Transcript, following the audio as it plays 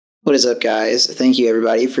What is up, guys? Thank you,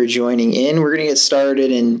 everybody, for joining in. We're going to get started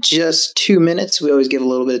in just 2 minutes. We always give a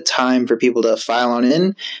little bit of time for people to file on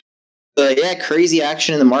in. But yeah, crazy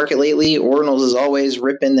action in the market lately. Ordinals is always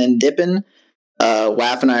ripping and dipping.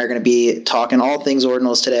 WAF and I are going to be talking all things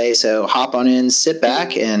Ordinals today. So hop on in, sit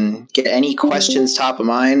back, and get any questions top of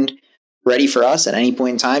mind ready for us at any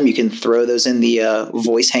point in time. You can throw those in the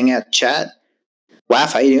voice hangout chat.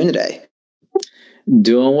 WAF, how you doing today?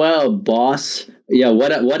 Doing well, boss. Yeah,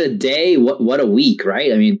 what a day, what a week,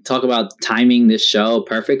 right? I mean, talk about timing this show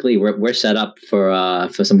perfectly. We're set up for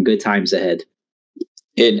some good times ahead.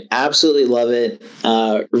 Absolutely love it.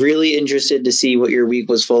 Really interested to see what your week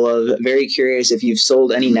was full of. Very curious if you've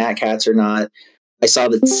sold any Nat Cats or not. I saw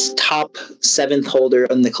the top 7th holder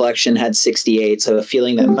in the collection had 68, so a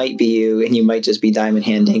feeling that might be you, and you might just be diamond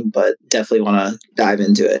handing, but definitely want to dive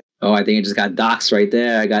into it. Oh, I think I just got doxxed right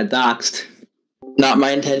there. I got doxxed. Not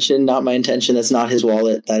my intention. That's not his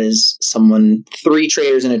wallet. That is 3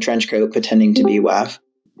 traders in a trench coat pretending to be WAF.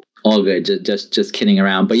 All good. Just kidding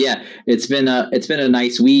around. But yeah, it's been a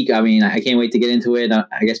nice week. I mean, I can't wait to get into it.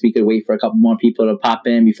 I guess we could wait for a couple more people to pop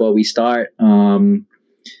in before we start.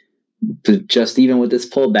 But just even with this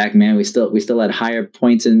pullback, man, we still had higher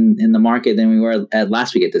points in the market than we were at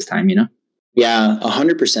last week at this time, you know? Yeah,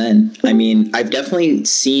 100%. I mean, I've definitely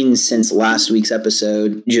seen since last week's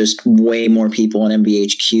episode just way more people on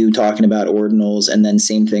MVHQ talking about ordinals, and then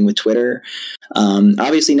same thing with Twitter.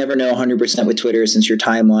 Obviously, never know 100% with Twitter since your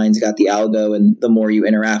timeline's got the algo, and the more you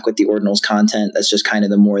interact with the ordinals content, that's just kind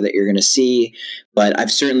of the more that you're going to see. But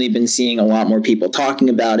I've certainly been seeing a lot more people talking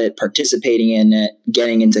about it, participating in it,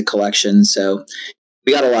 getting into collections. So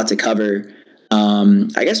we got a lot to cover.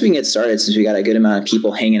 I guess we can get started since we got a good amount of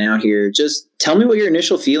people hanging out here. Just tell me what your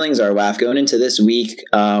initial feelings are, WAF, going into this week.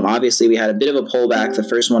 Obviously, we had a bit of a pullback, the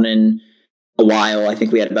first one in a while. I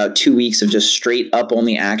think we had about 2 weeks of just straight up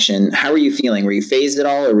only action. How were you feeling? Were you phased at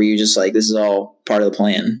all, or were you just like, this is all part of the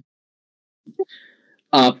plan?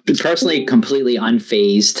 Personally, completely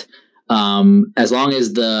unfazed. As long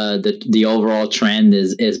as the overall trend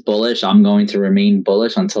is bullish, I'm going to remain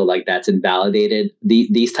bullish until like that's invalidated.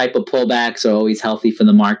 These type of pullbacks are always healthy for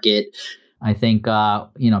the market. I think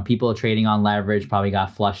people trading on leverage probably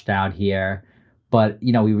got flushed out here, but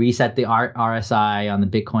we reset the RSI on the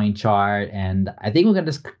Bitcoin chart, and I think we're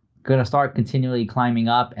gonna start continually climbing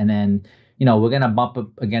up, and then we're gonna bump up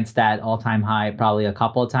against that all-time high probably a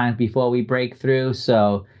couple of times before we break through.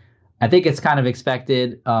 So I think it's kind of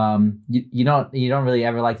expected. You don't really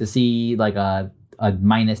ever like to see like a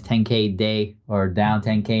minus 10K day or down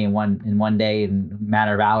 10K in one day in a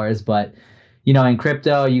matter of hours. But in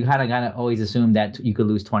crypto, you kind of always assume that you could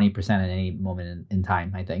lose 20% at any moment in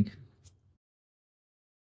time, I think.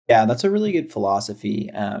 Yeah, that's a really good philosophy.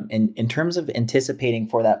 In terms of anticipating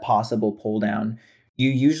for that possible pull down, you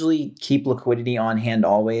usually keep liquidity on hand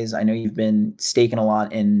always. I know you've been staking a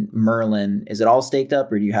lot in Merlin. Is it all staked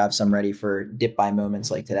up, or do you have some ready for dip buy moments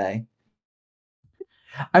like today?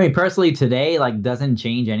 I mean, personally, today doesn't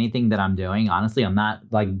change anything that I'm doing. Honestly, I'm not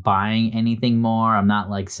buying anything more. I'm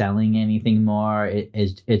not selling anything more.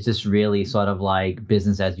 It's just really sort of like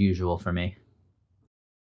business as usual for me.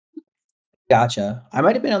 Gotcha. I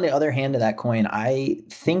might have been on the other hand of that coin. I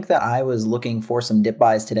think that I was looking for some dip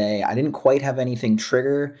buys today. I didn't quite have anything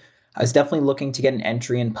trigger. I was definitely looking to get an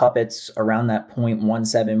entry in puppets around that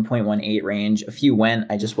 0.17, 0.18 range. A few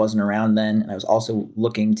went, I just wasn't around then. And I was also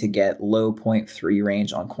looking to get low 0.3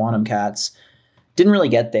 range on quantum cats. Didn't really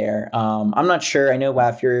get there. I'm not sure. I know,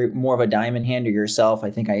 WAF, you're more of a diamond hander yourself.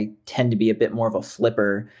 I think I tend to be a bit more of a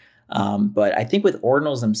flipper. But I think with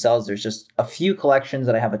ordinals themselves, there's just a few collections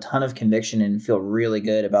that I have a ton of conviction in and feel really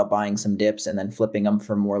good about buying some dips and then flipping them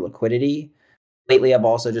for more liquidity. Lately, I've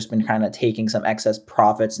also just been kind of taking some excess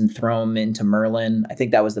profits and throw them into Merlin. I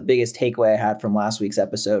think that was the biggest takeaway I had from last week's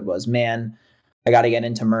episode was, man, I got to get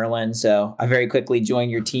into Merlin. So I very quickly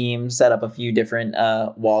joined your team, set up a few different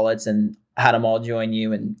wallets, and had them all join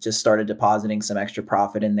you, and just started depositing some extra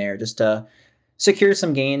profit in there just to secure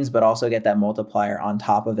some gains, but also get that multiplier on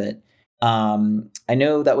top of it. I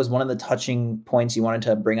know that was one of the touching points you wanted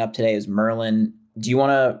to bring up today is Merlin. Do you want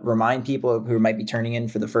to remind people who might be turning in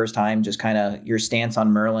for the first time, just kind of your stance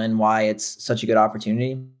on Merlin, why it's such a good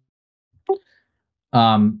opportunity?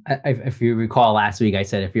 If you recall last week, I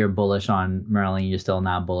said, if you're bullish on Merlin, you're still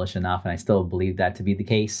not bullish enough. And I still believe that to be the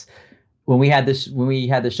case. When we had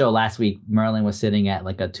the show last week, Merlin was sitting at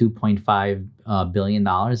like a $2.5 billion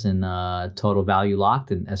in total value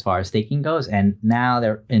locked, and as far as staking goes, and now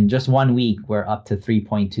they're in just 1 week we're up to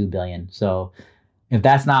 3.2 billion. So if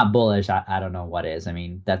that's not bullish, I don't know what is. I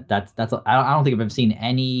mean, that's I don't think I've ever seen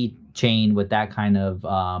any chain with that kind of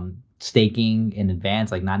staking in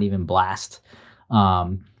advance, like not even blast.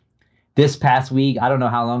 This past week, I don't know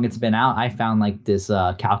how long it's been out, I found like this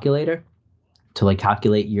calculator to like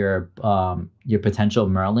calculate your potential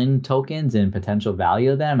Merlin tokens and potential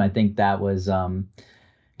value of them. I think that was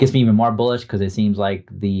gets me even more bullish because it seems like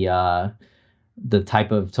the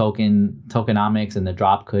type of tokenomics and the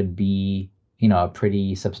drop could be, you know, a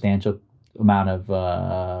pretty substantial amount of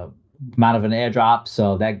an airdrop.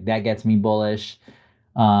 So that gets me bullish.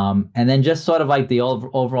 And then just sort of like the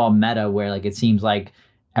overall meta where like it seems like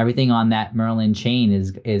everything on that Merlin chain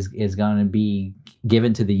is going to be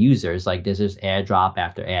given to the users. Like there's just airdrop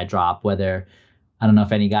after airdrop. Whether I don't know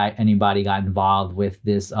if anybody got involved with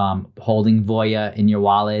this holding Voya in your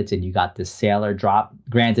wallet and you got this Sailor drop.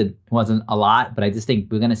 Granted, it wasn't a lot, but I just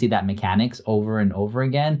think we're going to see that mechanics over and over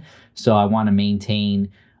again. So I want to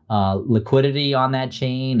maintain liquidity on that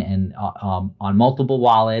chain and on multiple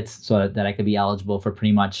wallets so that I could be eligible for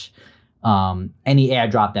pretty much any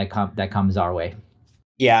airdrop that comes our way.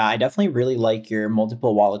 Yeah, I definitely really like your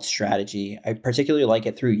multiple wallet strategy. I particularly like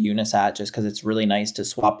it through Unisat just because it's really nice to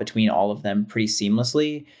swap between all of them pretty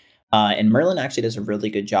seamlessly. And Merlin actually does a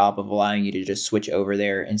really good job of allowing you to just switch over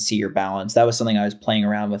there and see your balance. That was something I was playing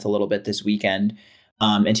around with a little bit this weekend.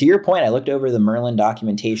 And to your point, I looked over the Merlin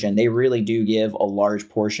documentation. They really do give a large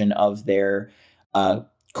portion of their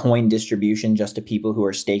coin distribution just to people who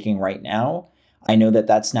are staking right now. I know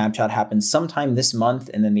that snapshot happens sometime this month,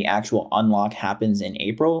 and then the actual unlock happens in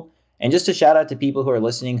April. And just a shout out to people who are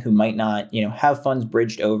listening who might not, have funds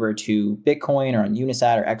bridged over to Bitcoin or on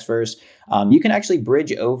Unisat or Xverse. You can actually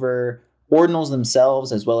bridge over ordinals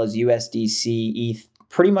themselves as well as USDC, ETH,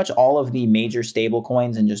 pretty much all of the major stable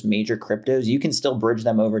coins and just major cryptos. You can still bridge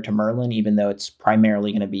them over to Merlin, even though it's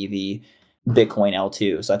primarily going to be the Bitcoin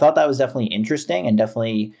L2. So I thought that was definitely interesting and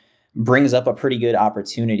definitely brings up a pretty good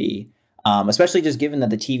opportunity. Especially just given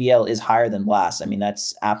that the TVL is higher than Blast. I mean,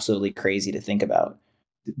 that's absolutely crazy to think about.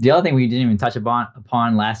 The other thing we didn't even touch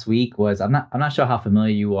upon last week was I'm not sure how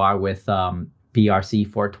familiar you are with BRC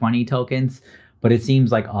 420 tokens, but it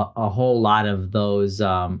seems like a whole lot of those,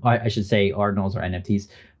 I should say ordinals or NFTs,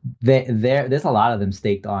 there's a lot of them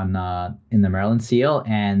staked on in the Merlin seal,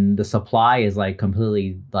 and the supply is like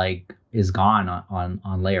completely like is gone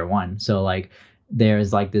on layer one. So like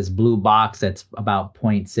there's like this blue box that's about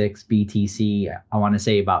 0.6 BTC. I want to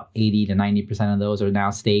say about 80 to 90% of those are now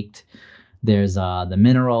staked. There's the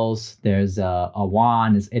minerals. There's a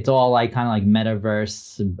WAN. It's all like kind of like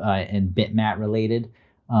metaverse and bitmap related.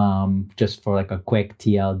 Just for like a quick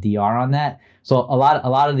TLDR on that. So a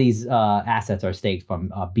lot of these assets are staked from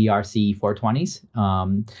BRC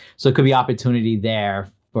 420s. So it could be opportunity there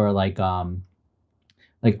for like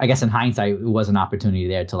I guess in hindsight, it was an opportunity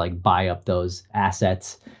there to like buy up those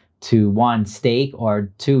assets to one, stake,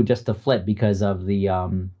 or two, just to flip because of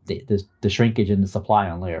the shrinkage in the supply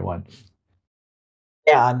on layer one.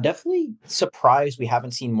 Yeah, I'm definitely surprised we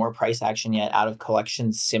haven't seen more price action yet out of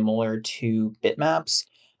collections similar to bitmaps.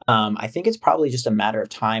 I think it's probably just a matter of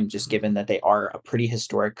time, just given that they are a pretty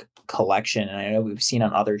historic collection. And I know we've seen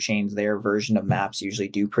on other chains, their version of maps usually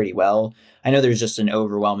do pretty well. I know there's just an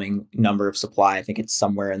overwhelming number of supply. I think it's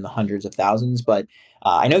somewhere in the hundreds of thousands, but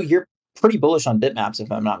I know you're pretty bullish on bitmaps,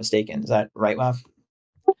 if I'm not mistaken. Is that right, Wav?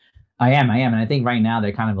 I am. And I think right now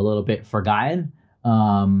they're kind of a little bit forgotten.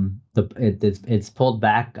 It's pulled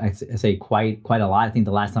back, I say quite a lot. I think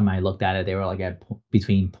the last time I looked at it, they were like at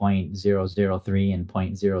between 0.003 and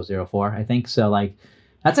 0.004, I think. So like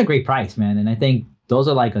that's a great price, man. And I think those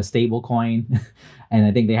are like a stable coin and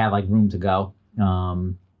I think they have like room to go.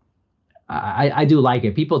 I do like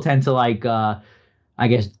it. People tend to like I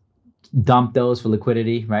guess dump those for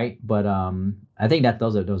liquidity, right? But I think that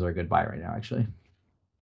those are a good buy right now, actually.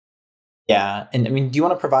 Yeah. And I mean, do you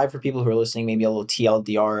want to provide for people who are listening maybe a little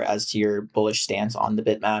TLDR as to your bullish stance on the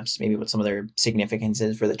bitmaps, maybe what some of their significance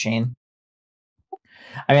is for the chain?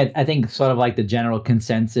 I mean, I think sort of like the general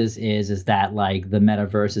consensus is that like the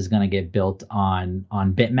metaverse is going to get built on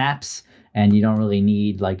bitmaps, and you don't really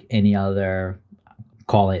need like any other,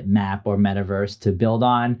 call it map or metaverse, to build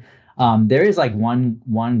on. There is like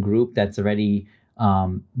one group that's already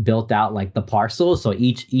built out like the parcels. So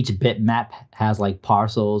each bitmap has like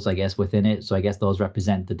parcels, I guess, within it. So I guess those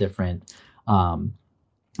represent the different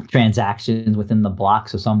transactions within the block.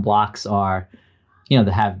 So some blocks are,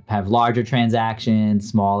 that have larger transactions,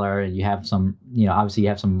 smaller, and you have some, obviously you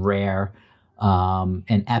have some rare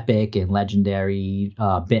and epic and legendary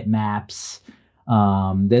bitmaps.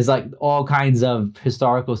 There's like all kinds of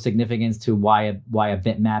historical significance to why a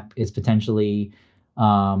bitmap is potentially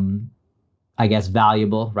I guess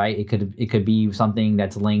valuable, right? It could be something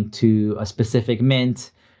that's linked to a specific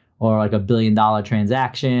mint, or like $1 billion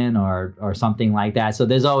transaction or something like that. So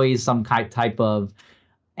there's always some type of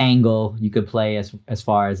angle you could play as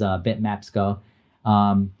far as bitmaps go.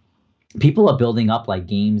 People are building up like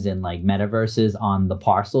games and like metaverses on the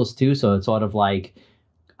parcels too. So it's sort of like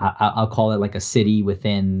I'll call it like a city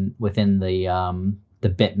within the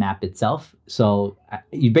bitmap itself. So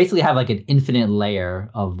you basically have like an infinite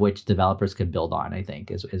layer of which developers could build on, I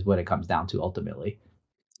think is what it comes down to ultimately.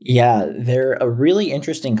 Yeah, they're a really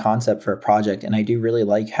interesting concept for a project. And I do really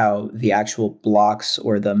like how the actual blocks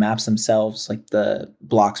or the maps themselves, like the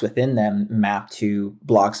blocks within them, map to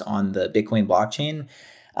blocks on the Bitcoin blockchain.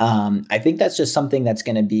 I think that's just something that's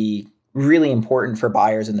going to be really important for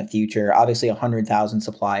buyers in the future. Obviously, 100,000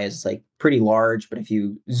 supply is like pretty large, but if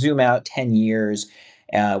you zoom out 10 years,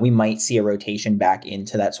 we might see a rotation back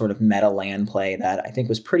into that sort of meta land play that I think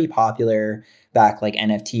was pretty popular back like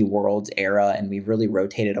NFT Worlds era, and we've really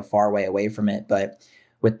rotated a far way away from it. But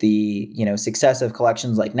with the success of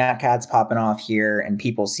collections like Natcats popping off here and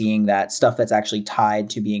people seeing that stuff that's actually tied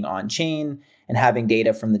to being on chain and having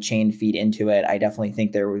data from the chain feed into it, I definitely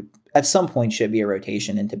think there would at some point should be a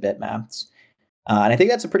rotation into bitmaps. And I think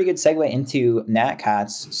that's a pretty good segue into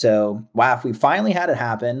Natcats. So, wow, if we finally had it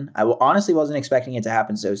happen, honestly wasn't expecting it to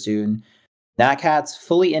happen so soon. Natcats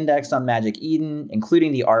fully indexed on Magic Eden,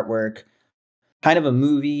 including the artwork. Kind of a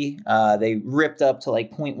movie. They ripped up to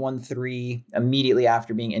like 0.13 immediately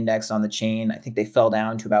after being indexed on the chain. I think they fell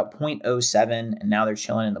down to about 0.07, and now they're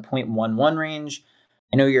chilling in the 0.11 range.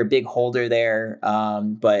 I know you're a big holder there,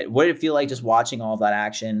 but what did it feel like just watching all of that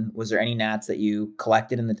action? Was there any Nats that you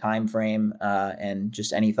collected in the time frame, and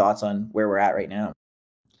just any thoughts on where we're at right now?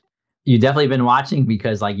 You definitely been watching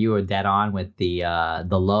because like you were dead on with the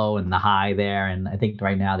low and the high there, and I think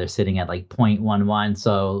right now they're sitting at like 0.11.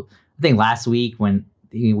 So I think last week when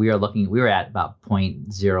we were looking, we were at about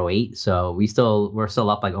 0.08. So we're still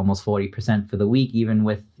up like almost 40% for the week, even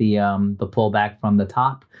with the pullback from the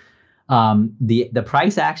top. The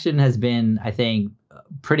price action has been, I think,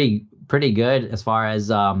 pretty good as far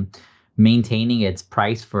as maintaining its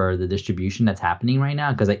price for the distribution that's happening right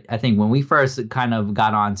now. Because I think when we first kind of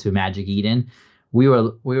got onto Magic Eden, we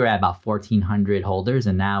were at about 1,400 holders,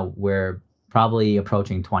 and now we're probably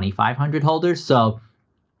approaching 2,500 holders. So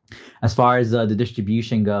as far as the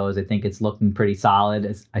distribution goes, I think it's looking pretty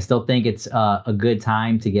solid. I still think it's a good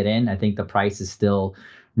time to get in. I think the price is still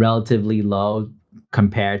relatively low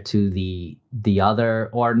compared to the other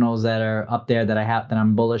ordinals that are up there that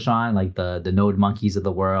I'm bullish on, like the Node Monkeys of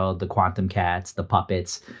the world, the Quantum Cats, the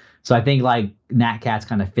Puppets. So I think like Natcats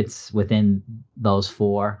kind of fits within those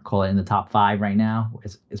four, call it in the top 5 right now,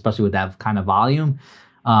 especially with that kind of volume.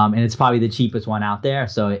 And it's probably the cheapest one out there.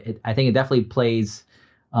 So I think it definitely plays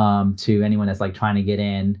to anyone that's like trying to get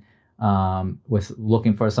in with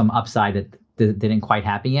looking for some upside that didn't quite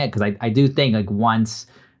happen yet. Because I do think like once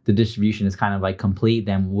the distribution is kind of like complete,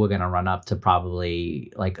 then we're going to run up to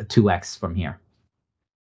probably like a 2x from here.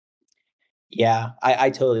 Yeah, I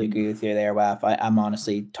totally agree with you there, Waf. I'm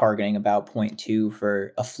honestly targeting about 0.2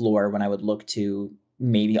 for a floor when I would look to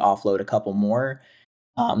maybe offload a couple more.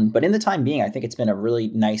 But in the time being, I think it's been a really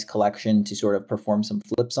nice collection to sort of perform some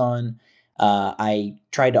flips on. I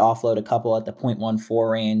tried to offload a couple at the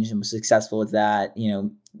 0.14 range and was successful with that,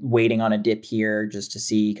 waiting on a dip here just to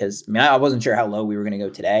see, because I wasn't sure how low we were going to go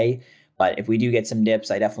today. But if we do get some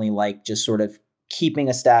dips, I definitely like just sort of keeping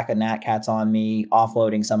a stack of Natcats on me,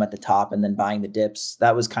 offloading some at the top, and then buying the dips.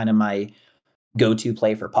 That was kind of my go-to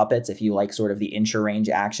play for puppets. If you like sort of the intra-range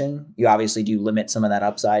action, you obviously do limit some of that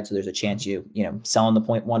upside. So there's a chance you sell in the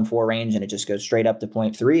 0.14 range and it just goes straight up to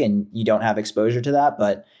 0.3 and you don't have exposure to that.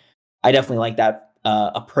 But I definitely like that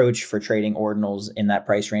approach for trading ordinals in that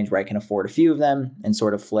price range where I can afford a few of them and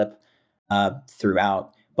sort of flip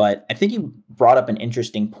throughout. But I think you brought up an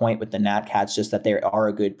interesting point with the Natcats, just that they are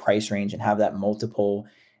a good price range and have that multiple.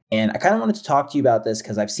 And I kind of wanted to talk to you about this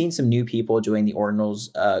because I've seen some new people join the ordinals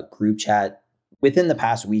group chat within the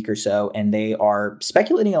past week or so, and they are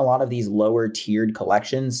speculating a lot of these lower tiered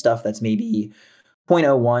collections, stuff that's maybe zero point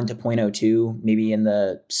 0.01 to 0.02, maybe in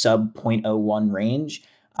the sub 0.01 range.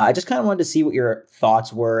 I just kind of wanted to see what your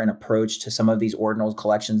thoughts were and approach to some of these ordinals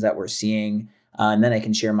collections that we're seeing, and then I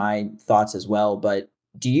can share my thoughts as well. But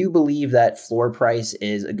do you believe that floor price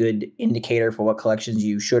is a good indicator for what collections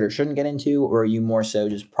you should or shouldn't get into, or are you more so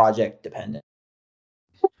just project dependent?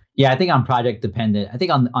 Yeah, I think I'm project dependent. I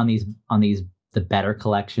think on these the better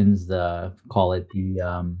collections, call it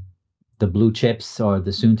the blue chips or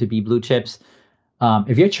the soon to be blue chips.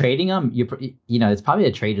 If you're trading them, it's probably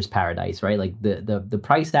a trader's paradise, right? Like the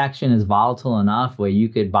price action is volatile enough where you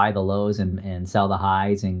could buy the lows and sell the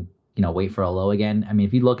highs and wait for a low again. I mean,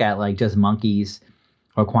 if you look at like just monkeys,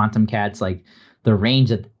 or Quantum Cats, like the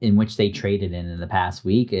range in which they traded in the past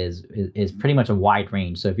week is pretty much a wide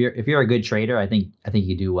range. So if you're a good trader, I think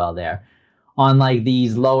you do well there. On like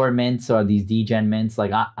these lower mints or these degen mints,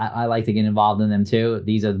 like I like to get involved in them too.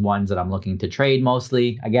 These are the ones that I'm looking to trade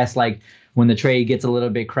mostly. I guess like when the trade gets a little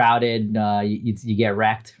bit crowded, you get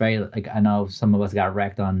wrecked, right? Like I know some of us got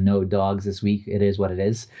wrecked on NoDawgs this week. It is what it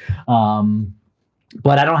is.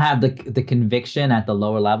 But I don't have the conviction at the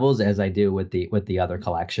lower levels as I do with the other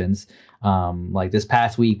collections. Like this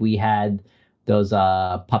past week we had those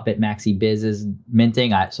Puppet Maxi Biz's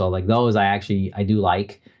minting. So like those I do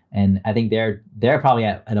like, and I think they're probably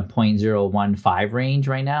at a 0.015 range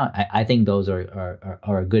right now. I think those are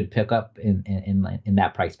a good pickup in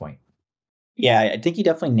that price point. Yeah, I think you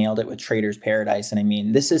definitely nailed it with Trader's Paradise. And I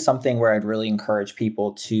mean, this is something where I'd really encourage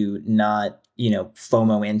people to not,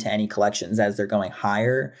 FOMO into any collections as they're going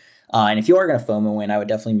higher. And if you are going to FOMO in, I would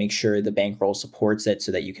definitely make sure the bankroll supports it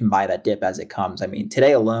so that you can buy that dip as it comes. I mean,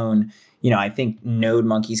 today alone, I think Node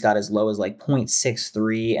Monkey's got as low as like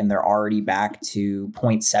 0.63 and they're already back to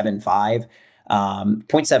 0.75,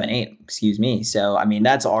 0.78, excuse me. So, I mean,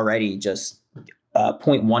 that's already just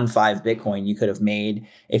 0.15 Bitcoin you could have made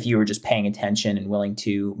if you were just paying attention and willing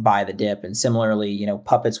to buy the dip. And similarly,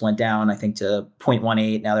 Puppets went down, I think, to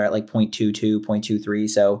 0.18. Now they're at like 0.22, 0.23.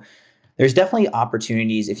 So there's definitely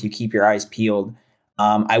opportunities if you keep your eyes peeled.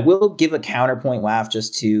 I will give a counterpoint, WAF,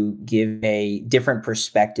 just to give a different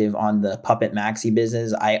perspective on the Puppet Maxi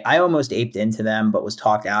business. I almost aped into them, but was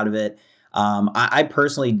talked out of it. I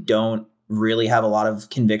personally don't really have a lot of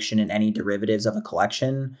conviction in any derivatives of a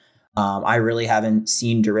collection. I really haven't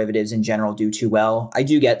seen derivatives in general do too well. I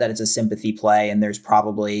do get that it's a sympathy play, and there's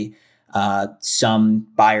probably some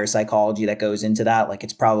buyer psychology that goes into that. Like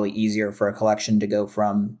it's probably easier for a collection to go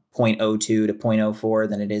from 0.02 to 0.04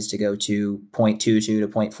 than it is to go to 0.22 to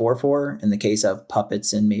 0.44 in the case of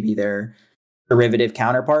Puppets and maybe their derivative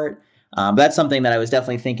counterpart. But that's something that I was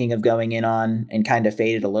definitely thinking of going in on and kind of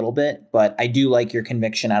faded a little bit. But I do like your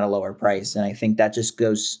conviction at a lower price. And I think that just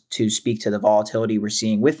goes to speak to the volatility we're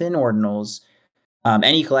seeing within ordinals.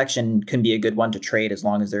 Any collection can be a good one to trade as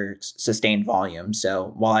long as there's sustained volume.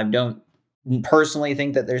 So while I don't personally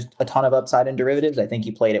think that there's a ton of upside in derivatives, I think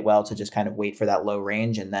you played it well to just kind of wait for that low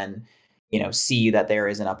range and then, see that there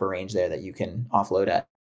is an upper range there that you can offload at.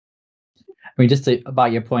 I mean,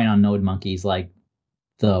 about your point on Node Monkeys, like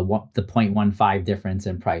the 0.15 difference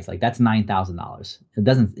in price, like that's $9,000. It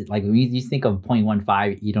doesn't, like when you think of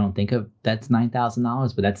 0.15, you don't think of that's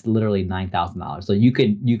 $9,000, but that's literally $9,000. So you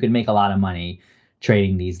could make a lot of money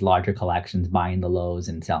trading these larger collections, buying the lows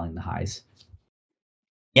and selling the highs.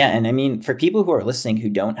 Yeah, and I mean, for people who are listening who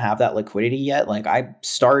don't have that liquidity yet, like I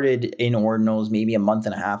started in ordinals maybe a month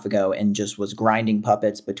and a half ago and just was grinding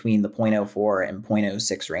Puppets between the 0.04 and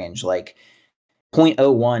 0.06 range. Like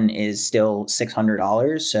 0.01 is still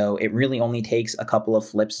 $600. So it really only takes a couple of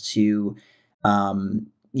flips to,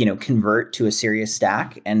 convert to a serious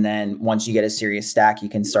stack. And then once you get a serious stack, you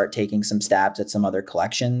can start taking some stabs at some other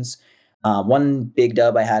collections. One big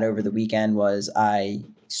dub I had over the weekend was I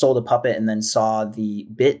sold a Puppet and then saw the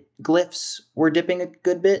bit glyphs were dipping a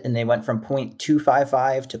good bit. And they went from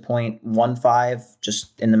 0.255 to 0.15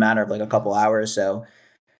 just in the matter of like a couple hours. So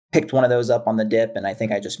picked one of those up on the dip, and I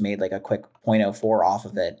think I just made like a quick 0.04 off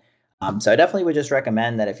of it. So I definitely would just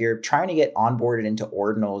recommend that if you're trying to get onboarded into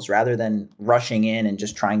ordinals, rather than rushing in and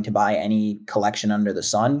just trying to buy any collection under the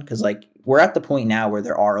sun, because like we're at the point now where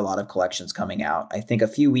there are a lot of collections coming out. I think a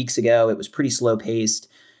few weeks ago it was pretty slow paced.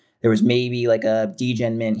 There was maybe like a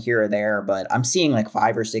degen mint here or there, but I'm seeing like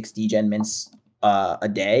 5 or 6 degen mints a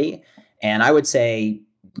day, and I would say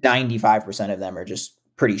 95% of them are just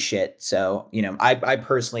pretty shit. So, I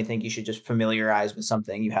personally think you should just familiarize with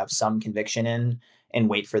something you have some conviction in and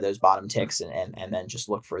wait for those bottom ticks and then just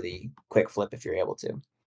look for the quick flip if you're able to.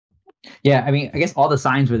 Yeah, I mean, I guess all the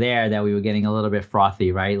signs were there that we were getting a little bit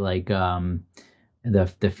frothy, right? Like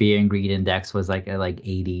the fear and greed index was like at like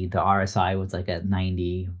 80, the RSI was like at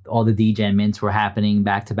 90. All the degen mints were happening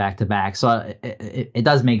back to back to back. So it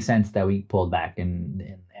does make sense that we pulled back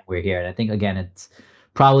and we're here. And I think again it's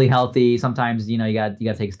probably healthy. Sometimes, you got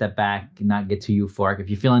to take a step back and not get too euphoric. If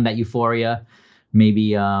you're feeling that euphoria,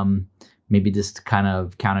 maybe just kind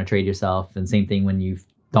of counter trade yourself. And same thing when you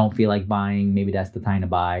don't feel like buying, maybe that's the time to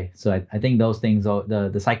buy. So I think those things,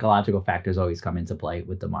 the psychological factors always come into play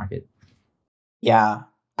with the market. Yeah,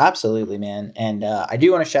 absolutely, man. And I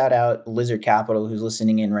do want to shout out Lizard Capital, who's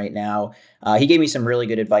listening in right now. He gave me some really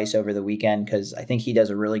good advice over the weekend because I think he does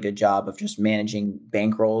a really good job of just managing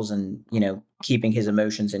bankrolls and, keeping his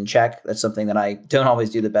emotions in check. That's something that I don't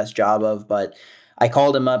always do the best job of, but I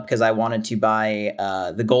called him up because I wanted to buy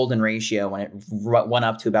the golden ratio when it went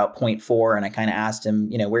up to about 0.4. And I kind of asked him,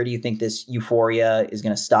 where do you think this euphoria is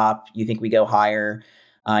going to stop? You think we go higher?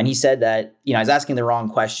 And he said that, I was asking the wrong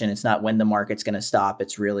question. It's not when the market's going to stop.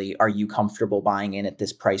 It's really, are you comfortable buying in at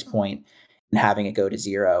this price point and having it go to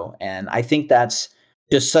zero? And I think that's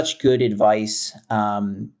just such good advice.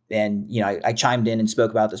 I chimed in and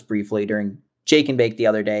spoke about this briefly during Jake and Bake the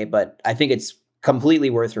other day, but I think it's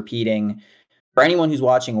completely worth repeating. For anyone who's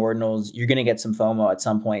watching Ordinals, you're going to get some FOMO at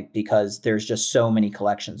some point because there's just so many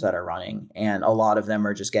collections that are running, and a lot of them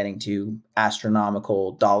are just getting to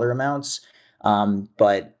astronomical dollar amounts.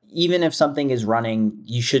 But even if something is running,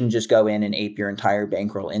 you shouldn't just go in and ape your entire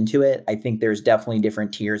bankroll into it. I think there's definitely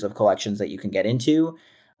different tiers of collections that you can get into.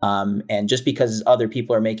 And just because other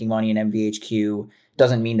people are making money in MVHQ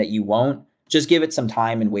doesn't mean that you won't. Just give it some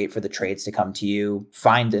time and wait for the trades to come to you.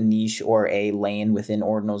 Find a niche or a lane within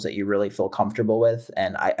Ordinals that you really feel comfortable with.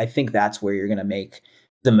 And I think that's where you're going to make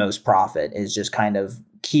the most profit, is just kind of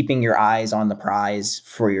keeping your eyes on the prize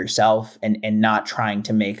for yourself and not trying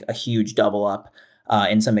to make a huge double up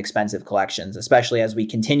in some expensive collections, especially as we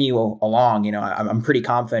continue along. I'm pretty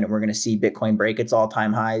confident we're going to see Bitcoin break its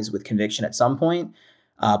all-time highs with conviction at some point.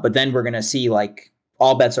 But then we're going to see, like,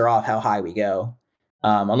 all bets are off how high we go.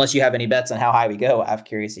 Unless you have any bets on how high we go, I'm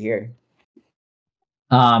curious to hear.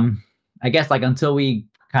 I guess like until we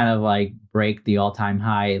kind of like break the all-time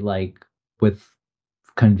high, like with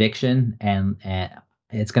conviction, and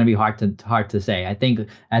it's going to be hard to say. I think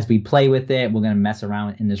as we play with it, we're going to mess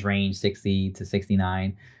around in this range 60 to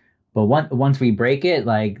 69. But once we break it,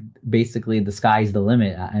 like basically the sky's the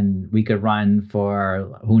limit, and we could run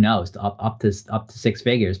for, who knows, up to six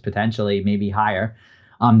figures, potentially, maybe higher.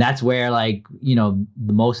 That's where, like, the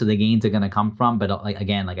most of the gains are going to come from. But like,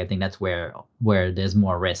 again, like I think that's where there's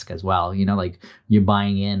more risk as well. Like you're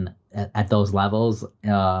buying in at those levels,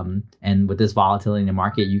 and with this volatility in the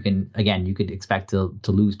market, you could expect to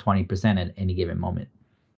lose 20% at any given moment.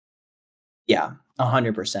 Yeah,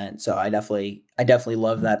 100%. So I definitely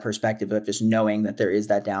love that perspective of just knowing that there is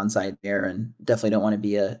that downside there, and definitely don't want to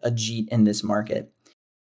be a jeet in this market.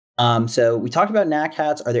 So we talked about NAC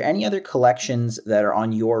hats. Are there any other collections that are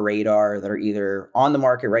on your radar that are either on the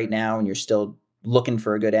market right now and you're still looking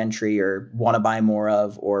for a good entry or want to buy more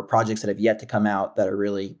of, or projects that have yet to come out that are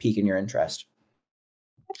really piquing your interest?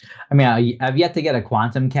 I mean, I've yet to get a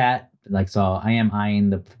Quantum Cat. Like, so I am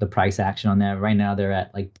eyeing the price action on that. Right now they're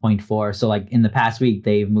at like 0.4. So like in the past week,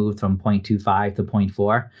 they've moved from 0.25 to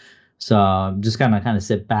 0.4. So I'm just gonna kind of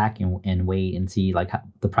sit back and wait and see like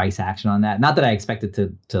the price action on that. Not that I expect it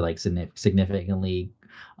to like significantly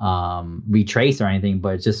retrace or anything,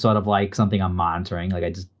 but it's just sort of like something I'm monitoring. Like I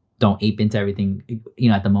just don't ape into everything,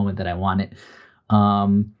 at the moment that I want it.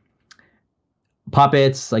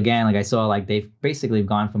 Puppets, again, like I saw, like they've basically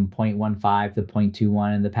gone from 0.15 to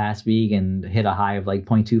 0.21 in the past week and hit a high of like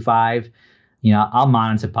 0.25. I'll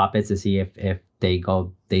monitor puppets to see if they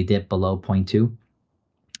dip below 0.2.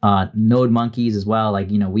 Node monkeys as well. Like,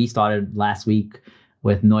 we started last week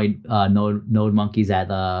with node monkeys at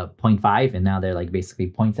 0.5, and now they're like basically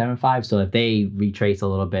 0.75. So if they retrace a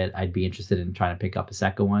little bit, I'd be interested in trying to pick up a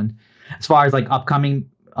second one. As far as like upcoming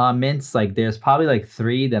mints, like there's probably like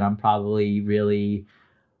three that I'm probably really,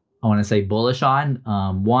 I want to say, bullish on.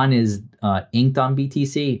 One is inked on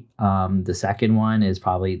BTC. The second one is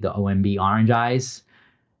probably the OMB Orange Eyes.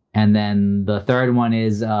 And then the third one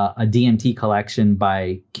is a DMT collection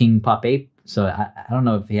by King Pup Ape. So I don't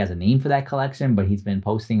know if he has a name for that collection, but he's been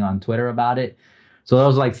posting on Twitter about it. So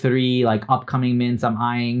those are like three like upcoming mints I'm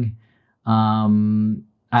eyeing. How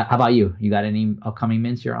about you? You got any upcoming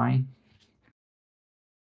mints you're eyeing?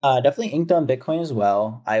 Definitely inked on Bitcoin as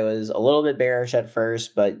well. I was a little bit bearish at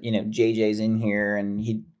first, but JJ's in here and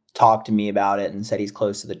he talked to me about it and said he's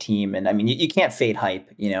close to the team. And I mean, you can't fade hype.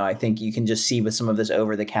 I think you can just see with some of this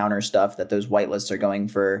over the counter stuff that those whitelists are going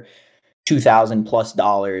for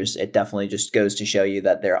 $2,000+. It definitely just goes to show you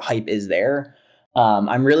that their hype is there.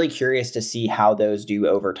 I'm really curious to see how those do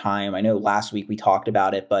over time. I know last week we talked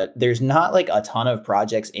about it, but there's not like a ton of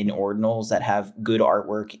projects in Ordinals that have good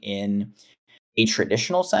artwork in a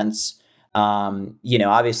traditional sense.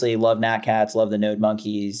 Obviously love Nat Cats, love the Node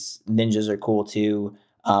Monkeys, Ninjas are cool too.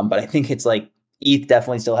 But I think it's like ETH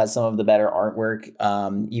definitely still has some of the better artwork,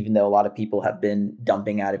 even though a lot of people have been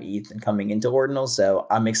dumping out of ETH and coming into Ordinals. So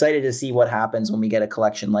I'm excited to see what happens when we get a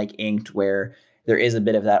collection like Inked, where there is a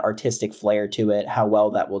bit of that artistic flair to it, how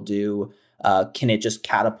well that will do. Can it just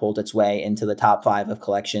catapult its way into the top 5 of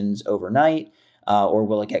collections overnight? or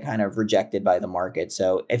will it get kind of rejected by the market?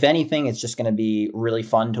 So if anything, it's just going to be really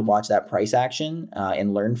fun to watch that price action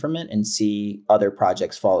and learn from it and see other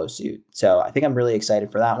projects follow suit. So I think I'm really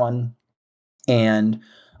excited for that one. And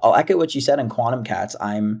I'll echo what you said on Quantum Cats.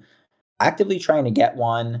 I'm actively trying to get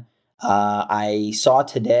one. I saw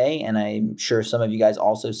today, and I'm sure some of you guys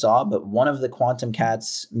also saw, but one of the Quantum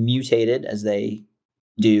Cats mutated as they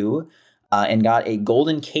do and got a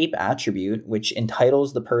golden cape attribute, which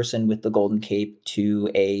entitles the person with the golden cape to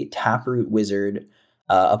a taproot wizard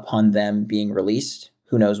upon them being released.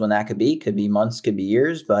 Who knows when that could be? Could be months, could be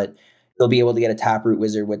years, but they'll be able to get a taproot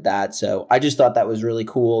wizard with that. So I just thought that was really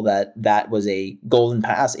cool that that was a golden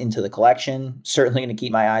pass into the collection. Certainly going to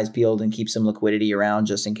keep my eyes peeled and keep some liquidity around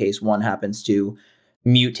just in case one happens to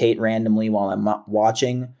mutate randomly while I'm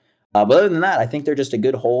watching. But other than that, I think they're just a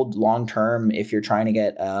good hold long term if you're trying to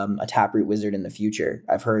get a taproot wizard in the future.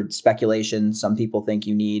 I've heard speculation. Some people think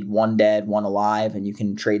you need one dead, one alive, and you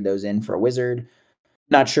can trade those in for a wizard.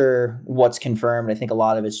 Not sure what's confirmed. I think a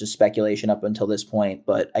lot of it's just speculation up until this point.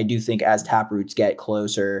 But I do think as taproots get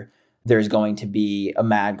closer, there's going to be a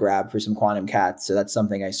mad grab for some quantum cats. So that's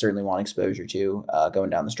something I certainly want exposure to going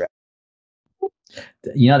down the stretch.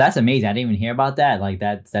 That's amazing. I didn't even hear about that. Like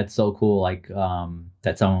that's so cool. Like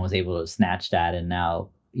that someone was able to snatch that, and now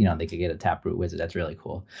they could get a taproot wizard. That's really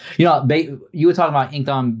cool. You were talking about inked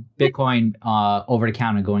on Bitcoin over the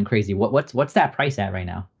counter going crazy. What's that price at right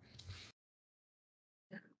now?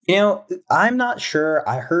 I'm not sure.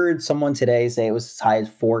 I heard someone today say it was as high as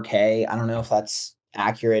 4K. I don't know if that's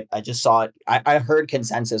accurate. I just saw it. I heard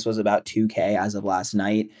consensus was about 2K as of last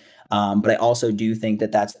night. But I also do think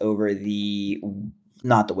that that's over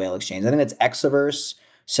not the whale exchange. I think that's Exaverse.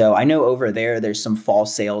 So I know over there's some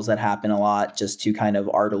false sales that happen a lot just to kind of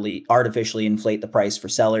artificially inflate the price for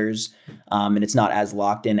sellers. And it's not as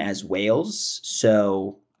locked in as whales.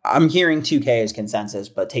 So I'm hearing 2K as consensus,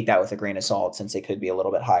 but take that with a grain of salt since it could be a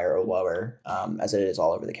little bit higher or lower as it is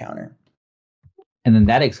all over the counter. And then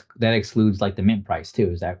that excludes like the mint price too.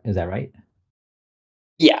 Is that right?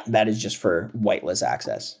 Yeah, that is just for whitelist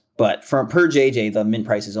access. But per JJ, the mint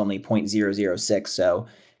price is only 0.006, so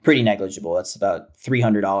pretty negligible. That's about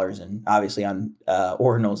 $300, and obviously on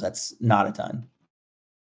ordinals, that's not a ton.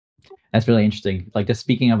 That's really interesting. Like, just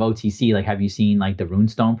speaking of OTC, like, have you seen like the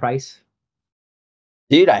runestone price?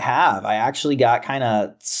 Dude, I have. I actually got kind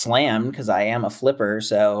of slammed because I am a flipper.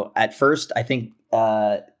 So at first, I think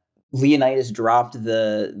Leonidas dropped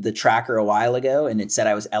the tracker a while ago, and it said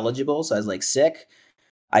I was eligible. So I was like, sick.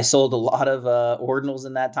 I sold a lot of ordinals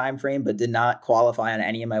in that time frame, but did not qualify on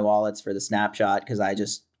any of my wallets for the snapshot because I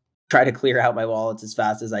just try to clear out my wallets as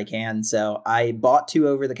fast as I can. So I bought 2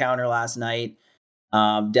 over the counter last night.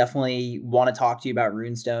 Definitely want to talk to you about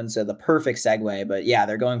runestone. So the perfect segue, but yeah,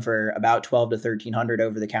 they're going for about 12 to 1300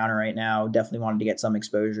 over the counter right now. Definitely wanted to get some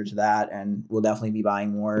exposure to that, and we'll definitely be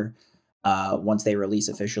buying more once they release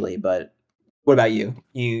officially. But what about you?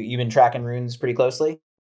 You've been tracking runes pretty closely?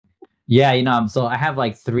 Yeah, so I have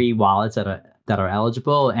like 3 wallets that are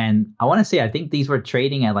eligible, and I want to say I think these were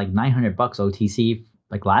trading at like $900 OTC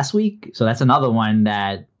like last week. So that's another one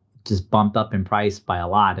that just bumped up in price by a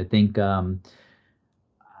lot. I think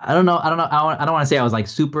I don't know. I don't want to say I was like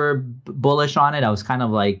super bullish on it. I was kind of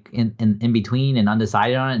like in between and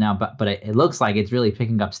undecided on it now, but it looks like it's really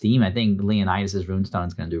picking up steam. I think Leonidas's runestone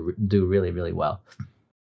is going to do really, really well.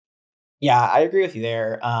 Yeah, I agree with you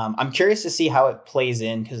there. I'm curious to see how it plays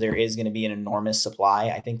in because there is going to be an enormous supply.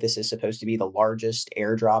 I think this is supposed to be the largest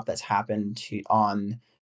airdrop that's happened on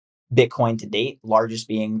Bitcoin to date, largest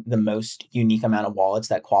being the most unique amount of wallets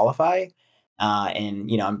that qualify.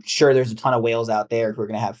 And I'm sure there's a ton of whales out there who are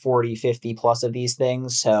going to have 40, 50 plus of these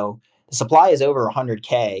things. So the supply is over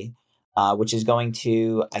 100K, which is going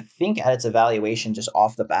to, I think at its evaluation just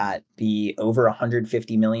off the bat, be over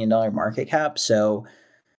 $150 million market cap. So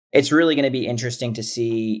it's really going to be interesting to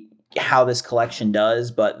see how this collection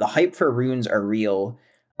does, but the hype for runes are real.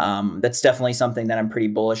 That's definitely something that I'm pretty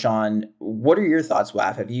bullish on. What are your thoughts,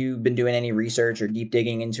 Waf? Have you been doing any research or deep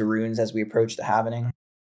digging into runes as we approach the halvening?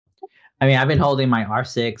 I mean, I've been holding my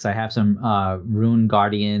R6. I have some rune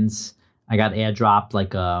guardians. I got airdropped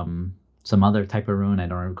like some other type of rune. I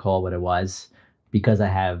don't recall what it was because I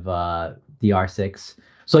have the R6.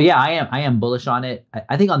 So yeah, I am bullish on it.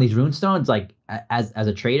 I think on these runestones, like as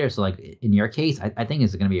a trader, so like in your case, I think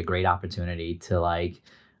it's going to be a great opportunity to like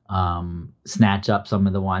snatch up some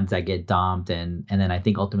of the ones that get dumped, and then I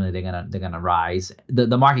think ultimately they're gonna rise.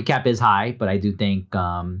 The market cap is high, but I do think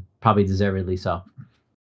probably deservedly so.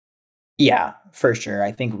 Yeah, for sure.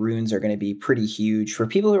 I think runes are going to be pretty huge for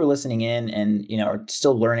people who are listening in and are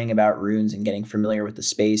still learning about runes and getting familiar with the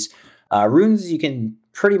space. Runes you can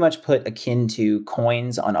pretty much put akin to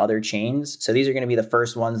coins on other chains. So these are going to be the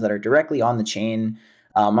first ones that are directly on the chain.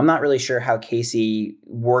 I'm not really sure how Casey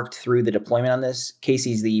worked through the deployment on this.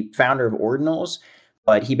 Casey's the founder of Ordinals,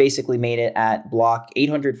 but he basically made it at block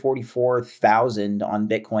 844,000 on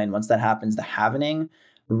Bitcoin. Once that happens, the halvening,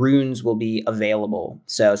 runes will be available.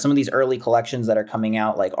 So some of these early collections that are coming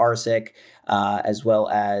out, like Arsic, as well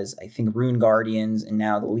as I think Rune Guardians and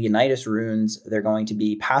now the Leonidas runes, they're going to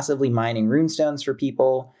be passively mining runestones for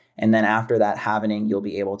people. And then after that halvening, you'll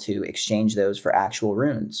be able to exchange those for actual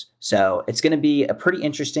runes. So it's going to be a pretty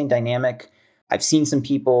interesting dynamic. I've seen some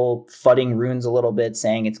people fudding runes a little bit,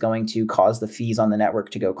 saying it's going to cause the fees on the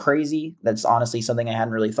network to go crazy. That's honestly something I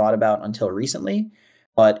hadn't really thought about until recently.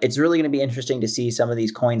 But it's really going to be interesting to see some of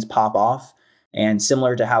these coins pop off. And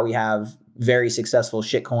similar to how we have very successful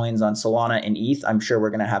shit coins on Solana and ETH, I'm sure we're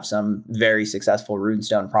going to have some very successful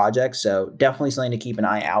runestone projects. So definitely something to keep an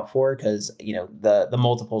eye out for, because the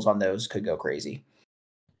multiples on those could go crazy.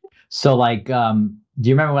 So like, do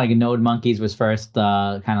you remember like Node Monkeys was first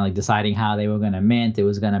kind of like deciding how they were going to mint? It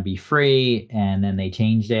was going to be free, and then they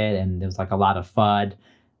changed it, and there was like a lot of FUD.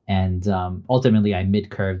 And ultimately, I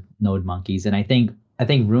mid-curved Node Monkeys, and I think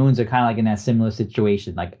runes are kind of like in that similar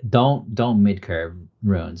situation. Like, don't mid-curve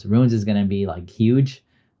runes. Runes is going to be like huge,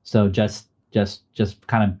 so just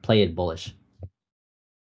kind of play it bullish.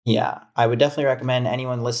 Yeah, I would definitely recommend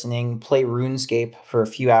anyone listening play RuneScape for a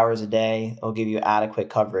few hours a day. It'll give you adequate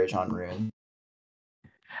coverage on Rune.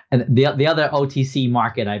 And the other OTC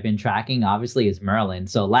market I've been tracking, obviously, is Merlin.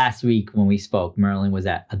 So last week when we spoke, Merlin was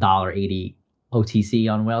at $1.80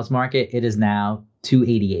 OTC on Whales Market. It is now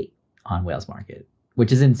 $2.88 on Whales Market,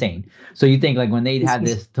 which is insane. So you think like when they had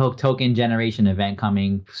this token generation event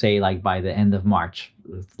coming, say like by the end of March,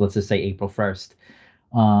 let's just say April 1st,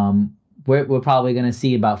 we're probably going to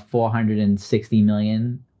see about 460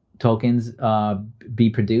 million tokens be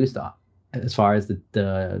produced as far as the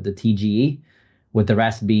TGE, with the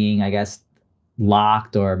rest being, I guess,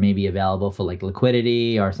 locked or maybe available for like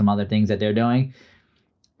liquidity or some other things that they're doing.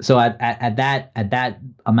 So at that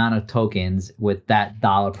amount of tokens with that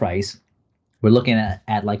dollar price, we're looking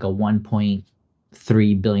at like a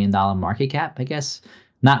 $1.3 billion market cap, I guess,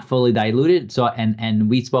 not fully diluted. So and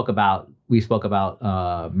we spoke about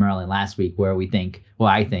Merlin last week, where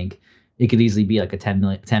I think it could easily be like a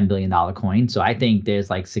 $10 billion coin. So I think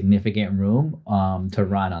there's like significant room to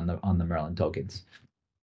run on the Merlin tokens.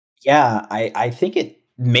 Yeah, I think it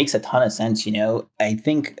makes a ton of sense. I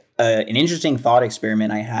think an interesting thought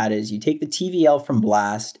experiment I had is you take the TVL from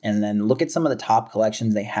Blast and then look at some of the top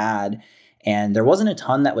collections they had, and there wasn't a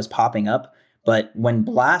ton that was popping up. But when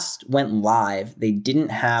Blast went live, they didn't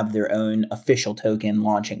have their own official token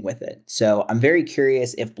launching with it. So I'm very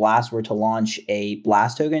curious if Blast were to launch a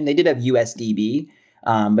Blast token. They did have USDB,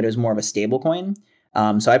 but it was more of a stable coin.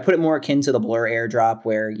 So I put it more akin to the Blur airdrop,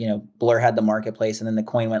 where Blur had the marketplace and then the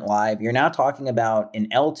coin went live. You're now talking about an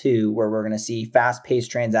L2 where we're going to see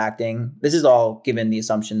fast-paced transacting. This is all given the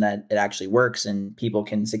assumption that it actually works and people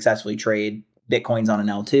can successfully trade Bitcoins on an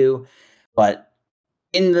L2. But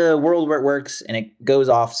in the world where it works and it goes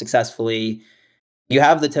off successfully, you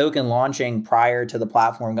have the token launching prior to the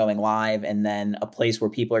platform going live, and then a place where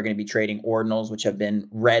people are going to be trading ordinals, which have been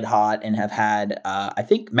red hot and have had, I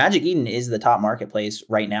think Magic Eden is the top marketplace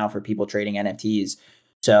right now for people trading NFTs.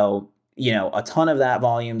 So, a ton of that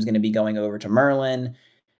volume is going to be going over to Merlin.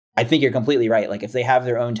 I think you're completely right. Like, if they have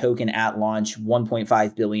their own token at launch,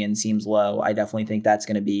 1.5 billion seems low. I definitely think that's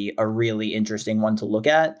going to be a really interesting one to look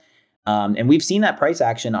at. And we've seen that price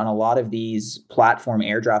action on a lot of these platform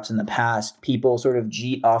airdrops in the past. People sort of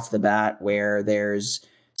cheat off the bat where there's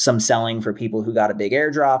some selling for people who got a big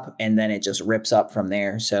airdrop, and then it just rips up from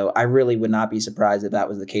there. So I really would not be surprised if that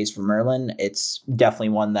was the case for Merlin. It's definitely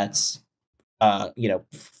one that's,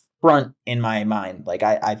 front in my mind. Like,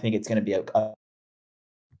 I think it's going to be a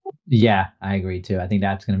Yeah, I agree too. I think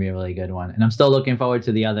that's going to be a really good one, and I'm still looking forward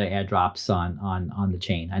to the other airdrops on the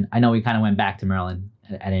chain. I know we kind of went back to Merlin.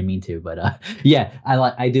 I didn't mean to, but yeah,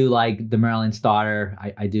 I do like the Merlin starter.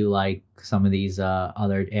 I do like some of these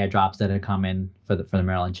other airdrops that are coming for the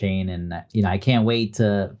Merlin chain, and I can't wait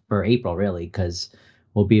for April, really, because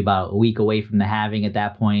we'll be about a week away from the halving at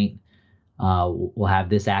that point. We'll have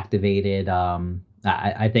this activated.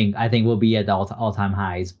 I think we'll be at the all-time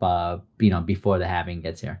highs, before the halving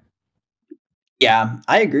gets here. Yeah,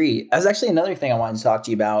 I agree. That's actually another thing I wanted to talk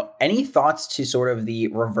to you about. Any thoughts to sort of the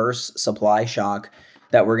reverse supply shock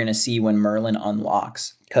that we're going to see when Merlin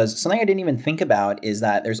unlocks? Because something I didn't even think about is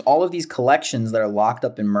that there's all of these collections that are locked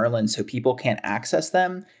up in Merlin, so people can't access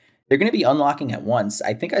them. They're going to be unlocking at once.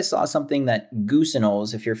 I think I saw something that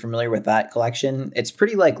Goosenolls, if you're familiar with that collection, it's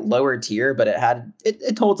pretty like lower tier, but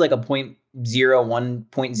it holds like a point zero 0.01,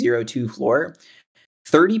 0.02 floor.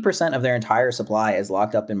 30% of their entire supply is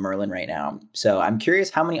locked up in Merlin right now. So I'm curious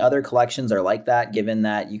how many other collections are like that, given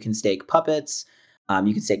that you can stake puppets,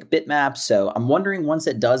 you can stake bitmaps. So I'm wondering once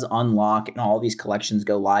it does unlock and all these collections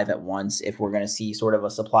go live at once, if we're going to see sort of a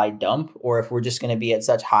supply dump or if we're just going to be at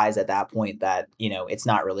such highs at that point that, it's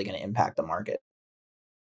not really going to impact the market.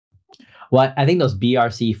 Well, I think those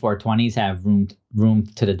BRC 420s have room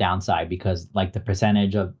to the downside because like the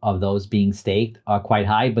percentage of those being staked are quite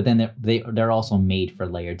high, but then they're also made for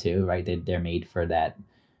layer 2, right? They're made for that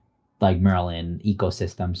like Merlin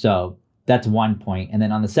ecosystem. So that's one point. And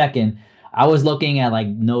then on the second, I was looking at like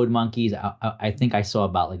node monkeys. I think I saw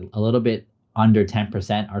about like a little bit under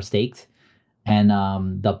 10% are staked. And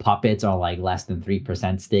the puppets are like less than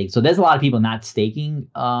 3% staked. So there's a lot of people not staking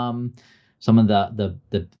some of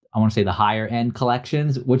the I want to say the higher end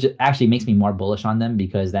collections, which actually makes me more bullish on them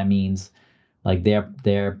because that means like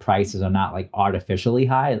their prices are not like artificially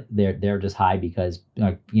high. They're just high because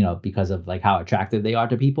because of like how attractive they are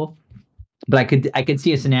to people. But I could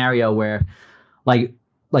see a scenario where like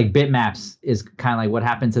bitmaps is kind of like what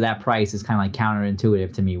happened to that price is kind of like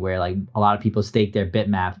counterintuitive to me, where like a lot of people stake their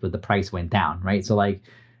bitmaps but the price went down, right? So like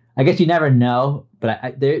I guess you never know,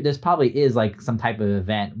 but there's probably is like some type of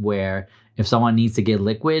event where if someone needs to get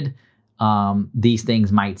liquid, these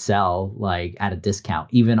things might sell like at a discount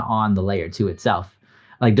even on the layer 2 itself.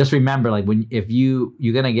 Like just remember, like if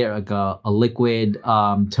you're gonna get like a liquid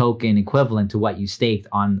token equivalent to what you staked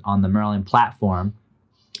on the Merlin platform,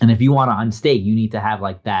 and if you want to unstake, you need to have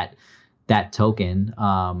like that token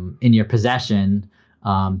in your possession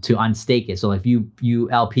to unstake it. So if you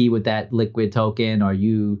LP with that liquid token, or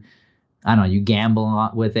you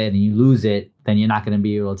gamble with it and you lose it, then you're not going to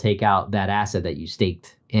be able to take out that asset that you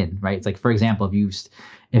staked in, right? It's like, for example,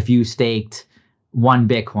 if you staked 1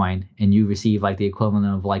 Bitcoin and you receive like the equivalent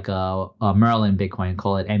of like a Merlin Bitcoin,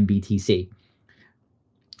 call it MBTC,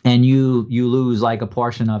 and you lose like a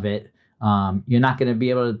portion of it, you're not going to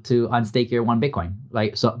be able to unstake your 1 Bitcoin,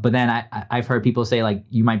 right? So, but then I've heard people say like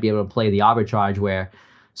you might be able to play the arbitrage where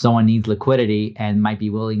someone needs liquidity and might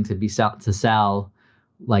be willing to sell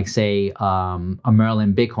like say a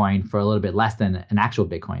Merlin Bitcoin for a little bit less than an actual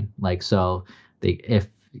Bitcoin. Like so,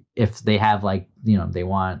 if they have like they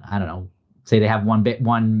want, I don't know, say they have one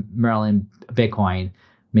Merlin Bitcoin,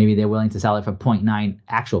 maybe they're willing to sell it for 0.9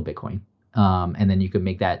 actual Bitcoin. And then you could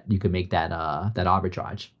make that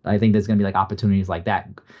arbitrage. I think there's going to be like opportunities like that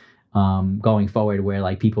going forward where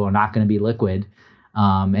like people are not going to be liquid,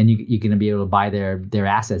 and you're going to be able to buy their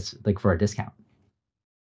assets like for a discount.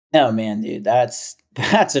 No, man, dude, that's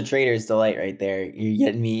a trader's delight right there. You're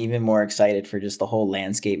getting me even more excited for just the whole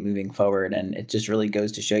landscape moving forward, and it just really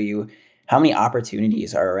goes to show you how many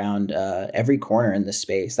opportunities are around every corner in this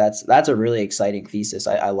space. That's a really exciting thesis.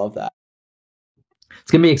 I love that.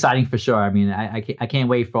 It's gonna be exciting for sure. I mean, I can't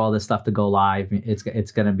wait for all this stuff to go live.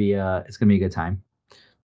 It's gonna be a good time.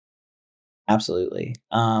 Absolutely.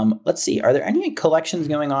 Let's see. Are there any collections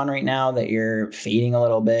going on right now that you're fading a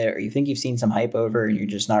little bit, or you think you've seen some hype over and you're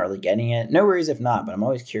just not really getting it? No worries if not, but I'm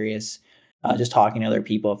always curious, just talking to other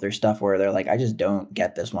people, if there's stuff where they're like, I just don't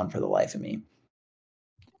get this one for the life of me.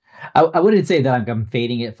 I wouldn't say that I'm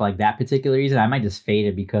fading it for like that particular reason. I might just fade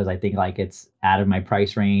it because I think like it's out of my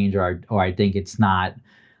price range, or I think it's not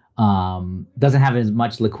doesn't have as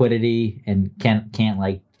much liquidity and can't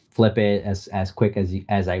like flip it as quick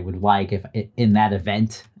as I would like if in that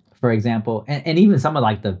event, for example, and even some of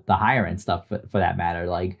like the higher end stuff for that matter,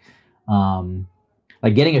 like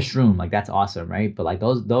getting a shroom, like that's awesome, right? But like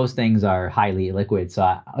those things are highly illiquid, so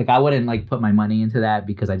I wouldn't like put my money into that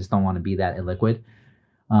because I just don't want to be that illiquid.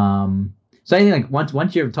 So I think like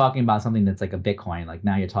once you're talking about something that's like a Bitcoin, like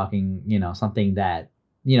now you're talking, something that,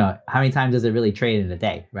 how many times does it really trade in a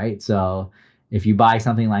day, right? So if you buy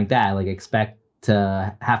something like that, like expect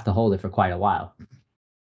to have to hold it for quite a while.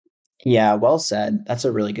 Yeah, well said. That's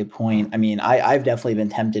a really good point. I mean, I've definitely been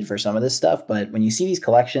tempted for some of this stuff, but when you see these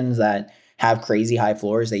collections that have crazy high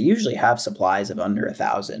floors, they usually have supplies of under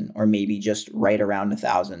 1,000 or maybe just right around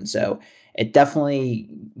 1,000. So it definitely,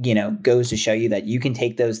 goes to show you that you can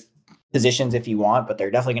take those positions if you want, but they're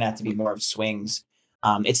definitely going to have to be more of swings.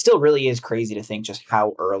 It still really is crazy to think just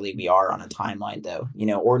how early we are on a timeline, though.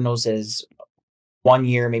 Ordinals is 1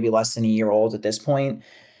 year, maybe less than a year old at this point.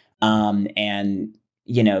 And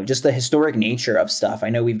just the historic nature of stuff. I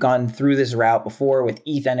know we've gone through this route before with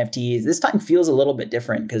ETH NFTs. This time feels a little bit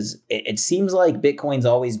different because it seems like Bitcoin's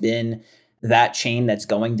always been that chain that's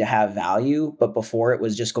going to have value, but before it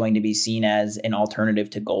was just going to be seen as an alternative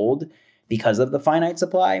to gold because of the finite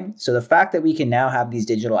supply. So the fact that we can now have these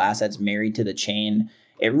digital assets married to the chain,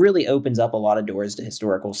 it really opens up a lot of doors to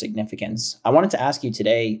historical significance. I wanted to ask you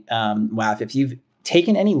today, Waf, if you've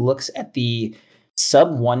taken any looks at the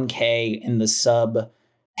sub 1K and the sub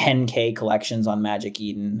 10K collections on Magic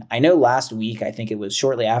Eden. I know last week, I think it was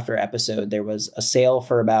shortly after episode, there was a sale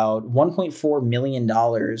for about $1.4 million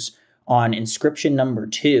on inscription number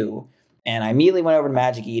 2. And I immediately went over to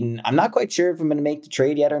Magic Eden. I'm not quite sure if I'm going to make the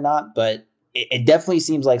trade yet or not, but it definitely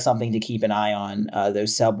seems like something to keep an eye on,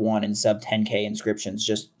 those sub 1 and sub 10K inscriptions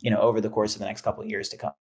just, over the course of the next couple of years to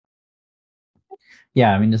come.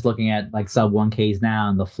 Yeah, I mean, just looking at like sub 1Ks now,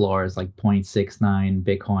 and the floor is like 0.69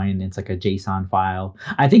 Bitcoin. It's like a JSON file.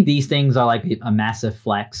 I think these things are like a massive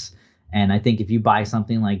flex. And I think if you buy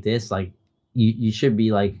something like this, like you should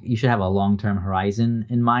have a long-term horizon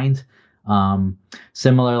in mind.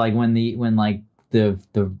 Similar like when the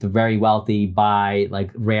very wealthy buy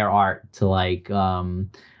like rare art to like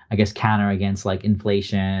I guess counter against like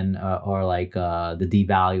inflation or like the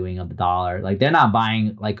devaluing of the dollar. Like they're not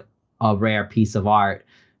buying like a rare piece of art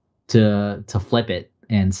to flip it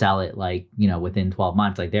and sell it like, within 12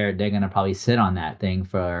 months. Like they're going to probably sit on that thing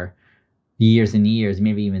for years and years,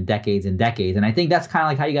 maybe even decades and decades. And I think that's kind of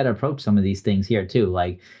like how you got to approach some of these things here too.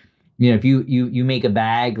 Like, if you make a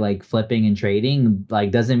bag, like flipping and trading, like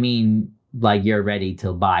doesn't mean like you're ready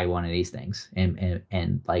to buy one of these things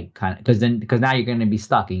and like kind of, because now you're going to be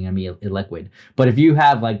stuck and you're going to be illiquid. But if you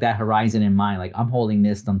have like that horizon in mind, like I'm holding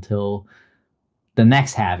this until the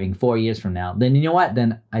next halving 4 years from now, then you know what?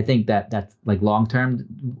 Then I think that's like that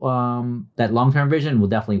long-term vision will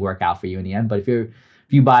definitely work out for you in the end. But if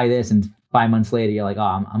you buy this and 5 months later you're like,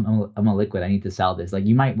 oh, I'm a liquid, I need to sell this, like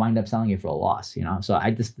you might wind up selling it for a loss, So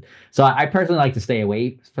I personally like to stay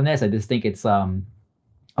away from this. I just think it's a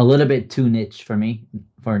little bit too niche for me,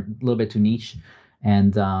 for a little bit too niche.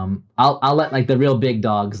 And I'll let like the real big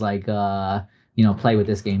dogs like play with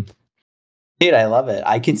this game. Dude, I love it.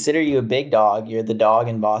 I consider you a big dog. You're the dog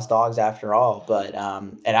in BossDawgs after all, but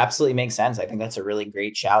it absolutely makes sense. I think that's a really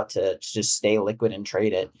great shout to just stay liquid and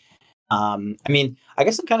trade it. I mean, I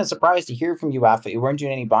guess I'm kind of surprised to hear from you after you weren't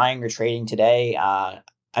doing any buying or trading today.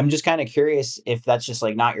 I'm just kind of curious if that's just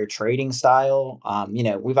like not your trading style.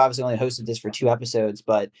 We've obviously only hosted this for 2 episodes,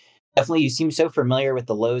 but definitely you seem so familiar with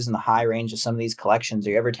the lows and the high range of some of these collections.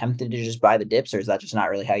 Are you ever tempted to just buy the dips, or is that just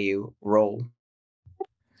not really how you roll?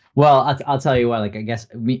 Well, I'll tell you what. Like, I guess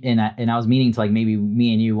I was meaning to like maybe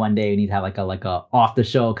me and you one day we need to have like a off the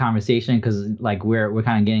show conversation, because like we're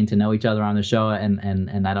kind of getting to know each other on the show,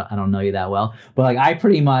 and I don't know you that well, but like I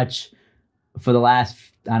pretty much for the last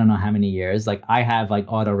I don't know how many years, like I have like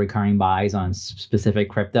auto recurring buys on specific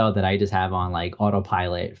crypto that I just have on like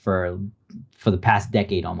autopilot for the past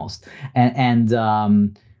decade almost, and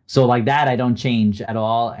so like that I don't change at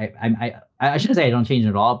all. I shouldn't say I don't change it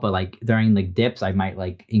at all, but like during like dips, I might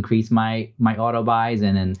like increase my auto buys,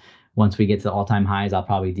 and then once we get to all-time highs, I'll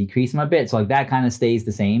probably decrease them a bit. So like that kind of stays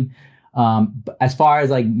the same. But as far as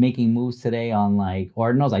like making moves today on like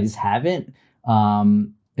ordinals, I just haven't.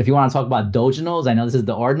 If you want to talk about doginals, I know this is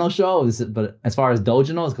the ordinal show, but as far as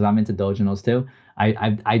doginals, because I'm into doginals too,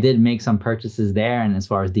 I did make some purchases there, and as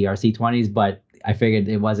far as DRC20s, but I figured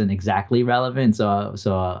it wasn't exactly relevant.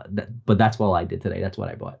 But that's what I did today. That's what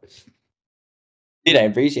I bought. Dude, I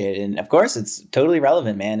appreciate it. And of course, it's totally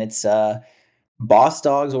relevant, man. It's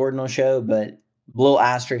BossDawgs ordinal show, but little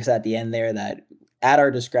asterisks at the end there that at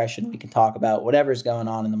our discretion, we can talk about whatever's going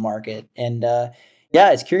on in the market. And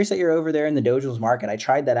yeah, it's curious that you're over there in the Dojals market. I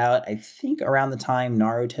tried that out, I think around the time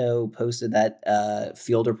Naruto posted that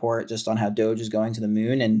field report just on how Doge is going to the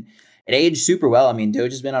moon. And it aged super well. I mean,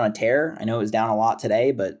 Doge has been on a tear. I know it was down a lot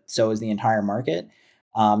today, but so is the entire market.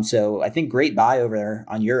 So I think great buy over there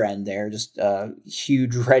on your end there, just a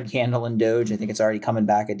huge red candle in Doge. I think it's already coming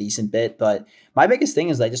back a decent bit, but my biggest thing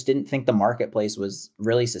is I just didn't think the marketplace was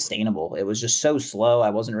really sustainable. It was just so slow. I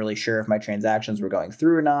wasn't really sure if my transactions were going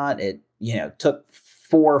through or not. It, took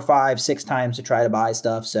 4, 5, 6 times to try to buy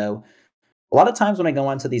stuff. So a lot of times when I go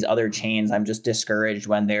onto these other chains, I'm just discouraged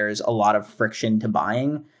when there's a lot of friction to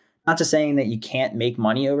buying. Not just saying that you can't make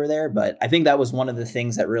money over there, but I think that was one of the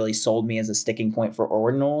things that really sold me as a sticking point for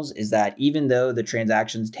ordinals, is that even though the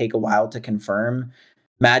transactions take a while to confirm,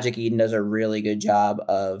 Magic Eden does a really good job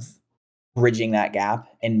of bridging that gap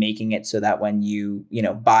and making it so that when you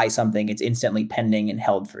buy something, it's instantly pending and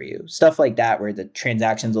held for you. Stuff like that, where the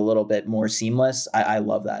transaction's a little bit more seamless. I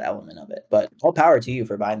love that element of it. But all power to you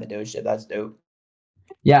for buying the Doge chip. That's dope.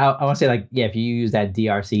 Yeah, I want to say like, yeah, if you use that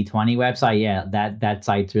DRC20 website, yeah, that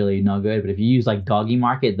site's really no good. But if you use like Doggy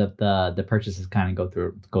Market, the purchases kind of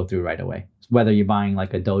go through right away. Whether you're buying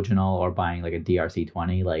like a Doginal or buying like a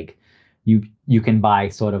DRC20, like you can buy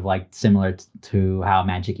sort of like similar to how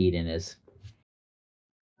Magic Eden is.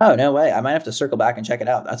 Oh, no way. I might have to circle back and check it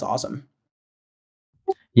out. That's awesome.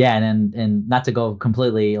 Yeah, and not to go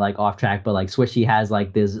completely like off track, but like Swishy has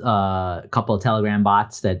like this couple of Telegram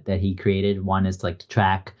bots that he created. One is like to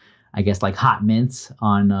track, I guess, like hot mints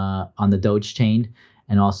on the Doge chain,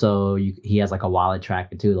 and also he has like a wallet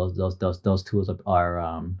tracker too. Those tools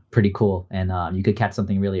are pretty cool, and you could catch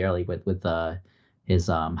something really early with his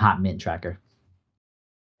hot mint tracker.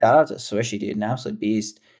 Shout out to Swishy, dude, an absolute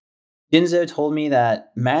beast. Jinzo told me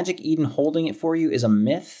that Magic Eden holding it for you is a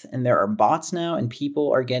myth, and there are bots now, and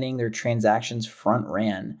people are getting their transactions front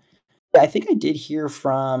ran. Yeah, I think I did hear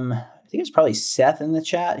from, I think it was probably Seth in the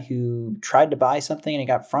chat who tried to buy something and it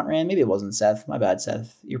got front ran. Maybe it wasn't Seth. My bad,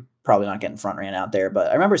 Seth. You're probably not getting front ran out there.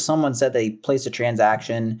 But I remember someone said they placed a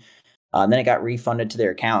transaction and then it got refunded to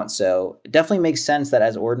their account. So it definitely makes sense that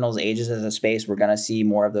as Ordinals ages as a space, we're going to see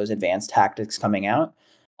more of those advanced tactics coming out.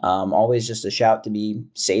 Always just a shout to be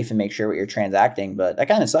safe and make sure what you're transacting. But that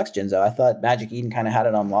kind of sucks, Jinzo. I thought Magic Eden kind of had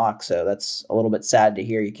it unlocked. So that's a little bit sad to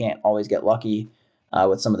hear. You can't always get lucky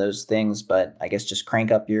with some of those things. But I guess just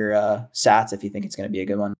crank up your sats if you think it's going to be a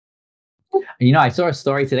good one. You know, I saw a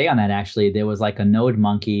story today on that actually. There was like a node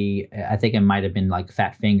monkey, I think it might have been like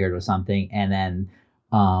fat fingered or something, and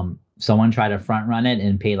then someone tried to front run it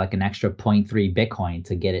and paid like an extra 0.3 Bitcoin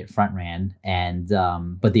to get it front ran, and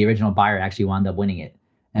but the original buyer actually wound up winning it.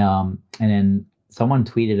 And then someone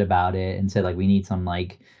tweeted about it and said like we need some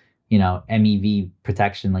like, you know, MEV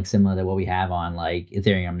protection like similar to what we have on like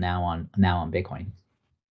Ethereum now on Bitcoin.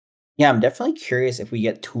 Yeah, I'm definitely curious if we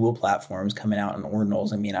get tool platforms coming out on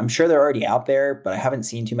ordinals. I mean, I'm sure they're already out there, but I haven't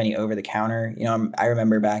seen too many over the counter. You know, I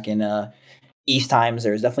remember back in East times,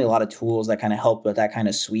 there was definitely a lot of tools that kind of help with that kind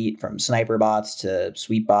of suite, from sniper bots to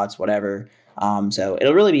sweep bots, whatever. So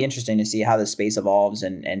it'll really be interesting to see how the space evolves,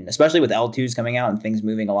 and especially with L2s coming out and things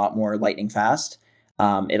moving a lot more lightning fast.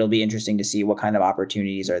 It'll be interesting to see what kind of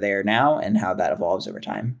opportunities are there now and how that evolves over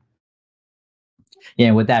time.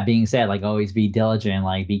 Yeah, with that being said, like always be diligent,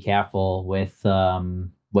 like be careful with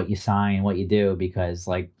what you sign, what you do, because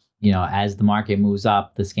like, you know, as the market moves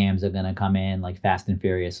up, the scams are gonna come in like fast and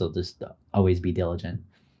furious. So just always be diligent.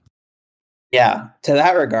 Yeah, to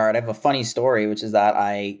that regard, I have a funny story, which is that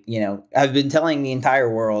I've been telling the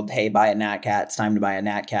entire world, "Hey, buy a Nat Cat. It's time to buy a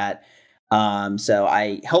Nat Cat." So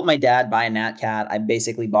I helped my dad buy a Nat Cat. I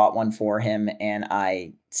basically bought one for him, and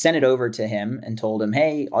I sent it over to him and told him,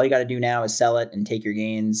 "Hey, all you got to do now is sell it and take your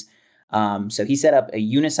gains." So he set up a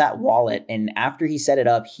Unisat wallet, and after he set it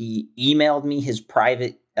up, he emailed me his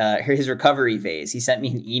his recovery phase. He sent me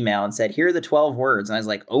an email and said, "Here are the 12 words." And I was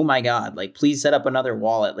like, "Oh my God, like, please set up another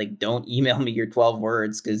wallet. Like, don't email me your 12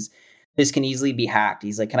 words because this can easily be hacked."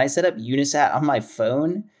 He's like, "Can I set up Unisat on my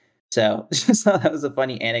phone?" So just thought that was a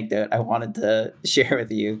funny anecdote I wanted to share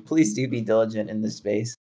with you. Please do be diligent in this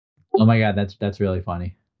space. Oh my god, that's really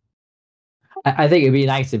funny. I think it'd be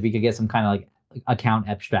nice if we could get some kind of like account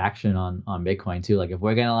abstraction on Bitcoin too. Like if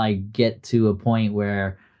we're gonna like get to a point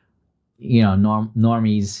where, you know,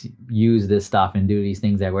 normies use this stuff and do these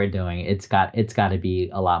things that we're doing, it's got to be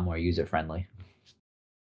a lot more user friendly.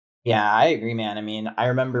 Yeah, I agree, man. I mean, I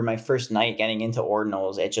remember my first night getting into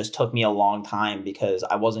ordinals. It just took me a long time because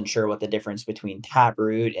I wasn't sure what the difference between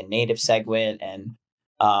Taproot and native SegWit and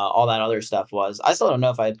all that other stuff was. I still don't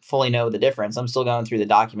know if I fully know the difference. I'm still going through the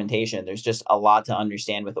documentation. There's just a lot to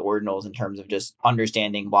understand with ordinals in terms of just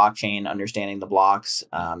understanding blockchain, understanding the blocks,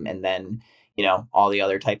 and then, you know, all the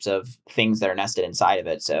other types of things that are nested inside of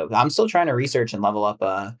it. So I'm still trying to research and level up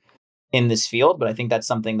in this field, but I think that's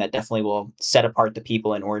something that definitely will set apart the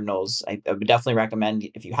people in ordinals. I would definitely recommend,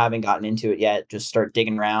 if you haven't gotten into it yet, just start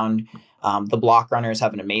digging around. The Block Runners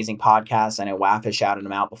have an amazing podcast. I know WAF has shouted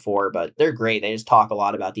them out before, but they're great. They just talk a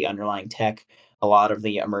lot about the underlying tech, a lot of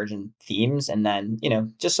the emergent themes, and then, you know,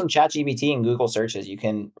 just some ChatGPT and Google searches. You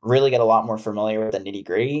can really get a lot more familiar with the nitty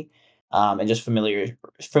gritty. And just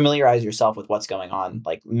familiarize yourself with what's going on.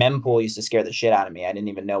 Like mempool used to scare the shit out of me. I didn't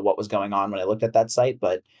even know what was going on when I looked at that site,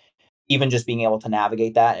 but even just being able to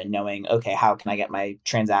navigate that and knowing, okay, how can I get my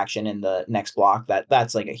transaction in the next block?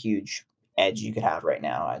 That's like a huge edge you could have right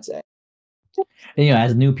now, I'd say. And, you know,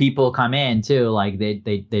 as new people come in too, like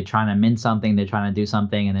they're trying to mint something, they're trying to do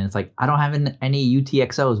something, and then it's like, I don't have any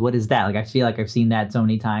UTXOs. What is that? Like I feel like I've seen that so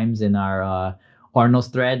many times in our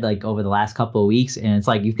Ordinals thread, like over the last couple of weeks, and it's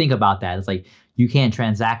like you think about that, it's like you can't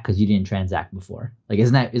transact because you didn't transact before. Like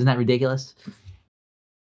isn't that ridiculous?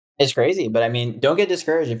 It's crazy, but I mean, don't get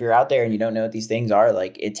discouraged if you're out there and you don't know what these things are.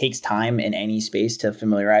 Like, it takes time in any space to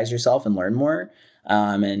familiarize yourself and learn more.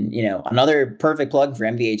 And another perfect plug for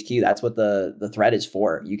MVHQ. That's what the thread is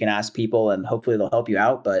for. You can ask people, and hopefully they'll help you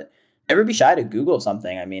out. But never be shy to Google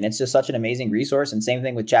something. I mean, it's just such an amazing resource. And same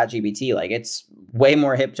thing with ChatGPT. Like, it's way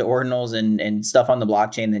more hip to ordinals and stuff on the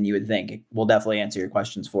blockchain than you would think. It will definitely answer your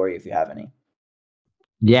questions for you if you have any.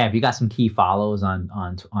 Yeah, if you got some key follows on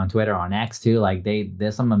Twitter, on X too, like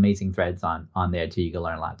there's some amazing threads on there too. You can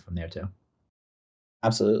learn a lot from there too.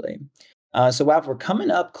 Absolutely. So, Wav, we're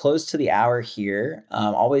coming up close to the hour here.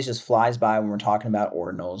 Always just flies by when we're talking about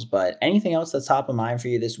ordinals. But anything else that's top of mind for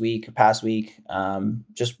you this week, past week?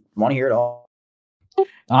 Just want to hear it all.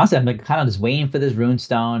 Honestly, I'm like kind of just waiting for this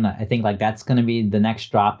runestone. I think like that's gonna be the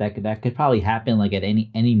next drop that could probably happen like at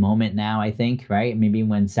any moment now. I think, right? Maybe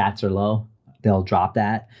when sats are low, they'll drop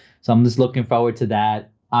that. So I'm just looking forward to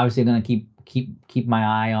that. Obviously, I'm gonna keep my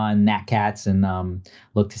eye on NatCats and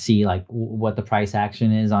look to see like what the price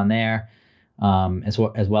action is on there, as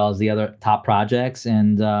well as the other top projects.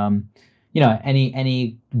 And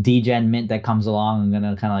any degen mint that comes along, I'm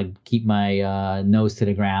gonna kind of like keep my nose to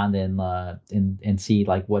the ground and see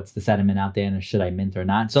like what's the sentiment out there and should I mint or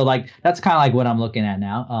not. So like that's kind of like what I'm looking at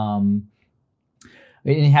now.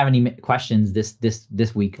 We didn't have any questions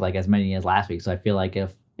this week, like as many as last week. So I feel like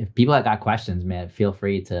if people that got questions, man, feel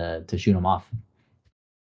free to shoot them off.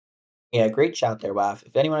 Yeah, great shout there, Waf.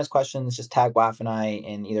 If anyone has questions, just tag Waf and I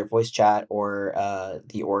in either voice chat or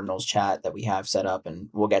the Ordinals chat that we have set up, and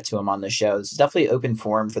we'll get to them on the show. This is definitely open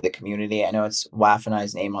forum for the community. I know it's Waf and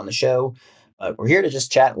I's name on the show, but we're here to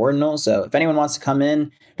just chat Ordinals. So if anyone wants to come in,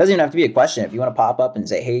 it doesn't even have to be a question. If you want to pop up and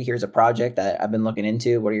say, hey, here's a project that I've been looking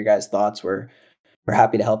into, what are your guys' thoughts? We're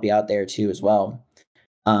happy to help you out there too as well.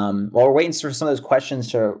 While we're waiting for some of those questions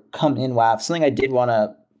to come in, Waf, something I did want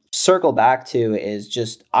to circle back to is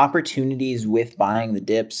just opportunities with buying the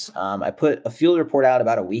dips. I put a field report out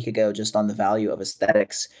about a week ago just on the value of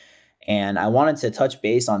aesthetics. And I wanted to touch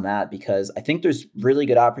base on that because I think there's really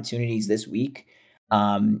good opportunities this week.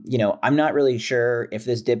 I'm not really sure if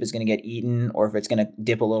this dip is going to get eaten or if it's going to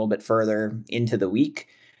dip a little bit further into the week.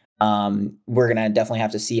 We're going to definitely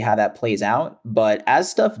have to see how that plays out. But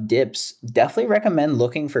as stuff dips, definitely recommend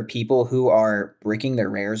looking for people who are bricking their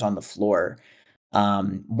rares on the floor.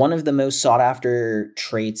 One of the most sought after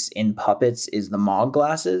traits in puppets is the Mog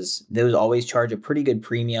glasses. Those always charge a pretty good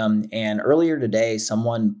premium. And earlier today,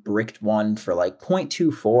 someone bricked one for like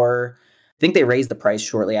 0.24. I think they raised the price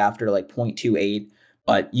shortly after to like 0.28.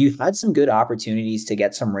 But you've had some good opportunities to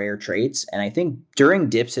get some rare traits. And I think during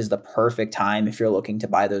dips is the perfect time if you're looking to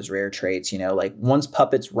buy those rare traits. Like once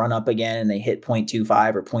puppets run up again and they hit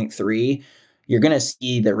 0.25 or 0.3, you're going to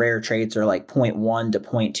see the rare traits are like 0.1 to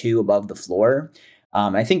 0.2 above the floor.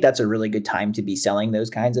 I think that's a really good time to be selling those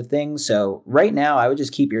kinds of things. So right now, I would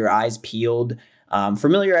just keep your eyes peeled.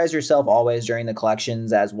 Familiarize yourself always during the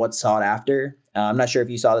collections as what's sought after. I'm not sure if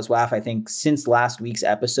you saw this, Waf. I think since last week's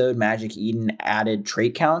episode, Magic Eden added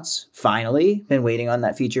trait counts. Finally, been waiting on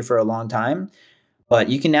that feature for a long time. But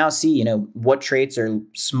you can now see, what traits are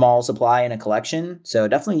small supply in a collection. So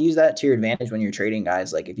definitely use that to your advantage when you're trading,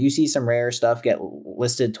 guys. Like if you see some rare stuff get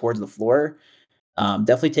listed towards the floor,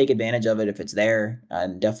 definitely take advantage of it if it's there,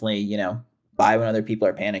 and definitely, buy when other people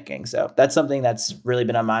are panicking. So that's something that's really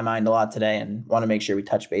been on my mind a lot today, and want to make sure we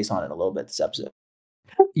touch base on it a little bit this episode.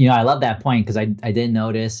 I love that point because I did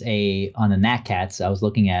notice on the Nat Cats. I was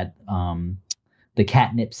looking at the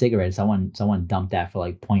catnip cigarettes. Someone dumped that for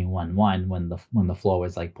like 0.11 when the floor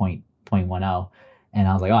was like 0.10. And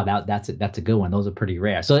I was like, oh, that's a good one. Those are pretty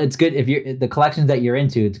rare. So it's good if you're the collections that you're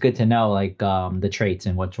into. It's good to know like the traits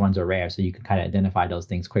and which ones are rare, so you can kind of identify those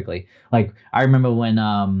things quickly. Like I remember when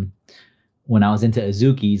I was into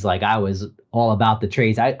Azukis, like I was all about the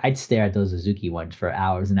traits. I'd stare at those Azuki ones for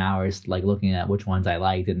hours and hours, like looking at which ones I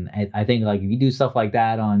liked. And I think like if you do stuff like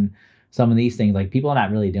that on some of these things, like people are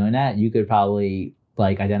not really doing that. You could probably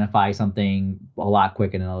like identify something a lot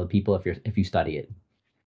quicker than other people if you study it.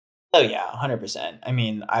 Oh yeah, 100%. I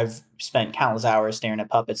mean, I've spent countless hours staring at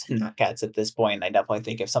puppets and not cats at this point. I definitely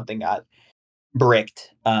think if something got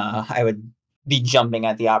bricked, I would be jumping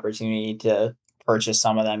at the opportunity to purchase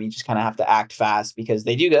some of them. You just kind of have to act fast because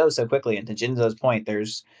they do go so quickly. And to Jinzo's point,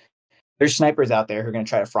 there's snipers out there who are going to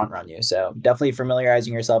try to front run you. So definitely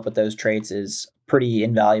familiarizing yourself with those traits is pretty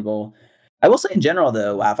invaluable. I will say in general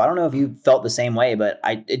though, Waf, I don't know if you felt the same way, but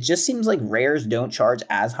it just seems like rares don't charge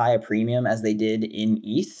as high a premium as they did in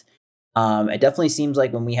ETH. It definitely seems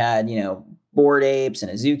like when we had, Bored Apes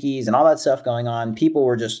and Azukis and all that stuff going on, people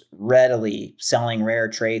were just readily selling rare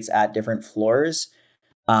traits at different floors.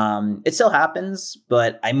 It still happens,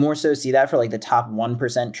 but I more so see that for like the top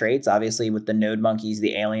 1% traits. Obviously, with the node monkeys,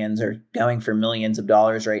 the aliens are going for millions of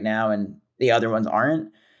dollars right now, and the other ones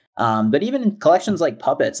aren't. But even in collections like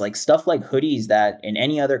puppets, like stuff like hoodies that in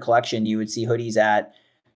any other collection you would see hoodies at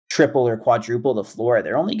triple or quadruple the floor,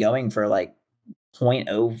 they're only going for like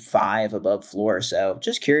 0.05 above floor. So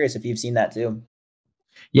just curious if you've seen that too.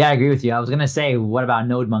 Yeah, I agree with you. I was gonna say, what about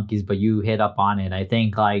node monkeys? But you hit up on it. I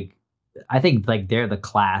think like they're the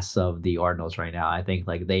class of the ordinals right now. I think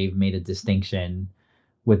like they've made a distinction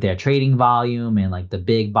with their trading volume and like the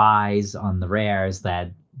big buys on the rares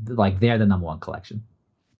that like they're the number one collection.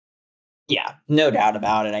 Yeah, no doubt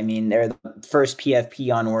about it. I mean, they're the first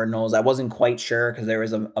PFP on ordinals. I wasn't quite sure because there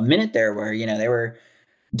was a minute there where, they were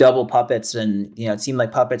double puppets and, it seemed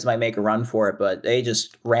like puppets might make a run for it, but they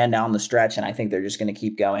just ran down the stretch and I think they're just going to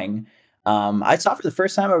keep going. I saw for the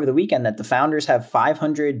first time over the weekend that the founders have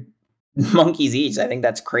 500 monkeys each. I think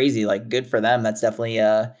that's crazy. Like, good for them. That's definitely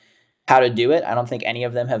how to do it. I don't think any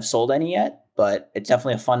of them have sold any yet, but it's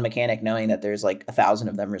definitely a fun mechanic knowing that there's like 1,000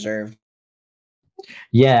 of them reserved.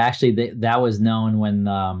 Yeah, actually, that was known when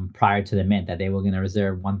prior to the mint that they were going to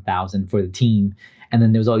reserve 1,000 for the team, and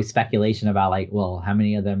then there was always speculation about like, well, how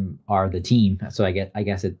many of them are the team? So I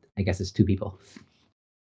guess it's two people.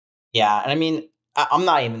 Yeah, and I mean, I'm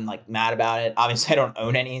not even like mad about it. Obviously, I don't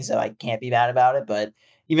own any, so I can't be mad about it. But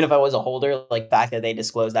even if I was a holder, like the fact that they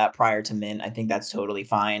disclosed that prior to mint, I think that's totally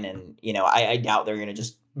fine. And I doubt they're gonna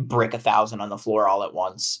just brick 1,000 on the floor all at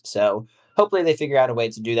once. So hopefully they figure out a way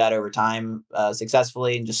to do that over time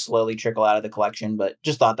successfully and just slowly trickle out of the collection. But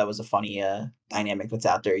just thought that was a funny dynamic that's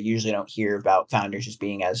out there. You usually don't hear about founders just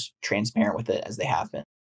being as transparent with it as they have been.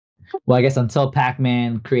 Well, I guess until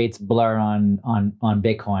Pac-Man creates blur on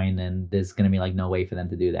Bitcoin, then there's going to be like no way for them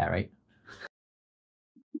to do that, right?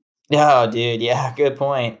 Oh, dude, yeah, good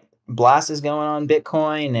point. Blast is going on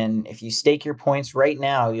Bitcoin, and if you stake your points right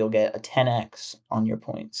now, you'll get a 10x on your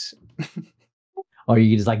points. Or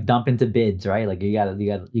you just like dump into bids, right? Like you got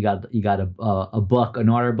a book, an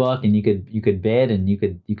order book, and you could bid and you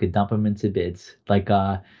could dump them into bids. Like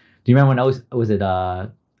do you remember when was it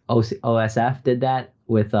OSF did that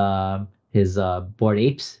with his board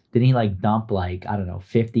apes? Didn't he like dump like, I don't know,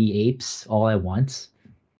 50 apes all at once?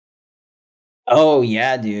 Oh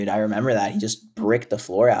yeah, dude, I remember that. He just bricked the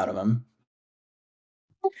floor out of them.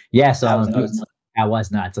 Yeah, That so was nuts. that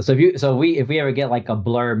was nuts. So if we ever get like a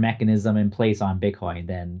blur mechanism in place on Bitcoin,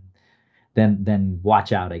 then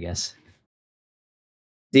watch out, I guess.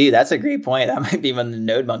 Dude, that's a great point. That might be when the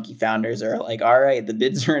Node Monkey founders are like, all right, the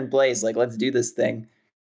bids are in place. Like, let's do this thing.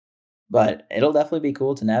 But it'll definitely be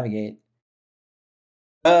cool to navigate.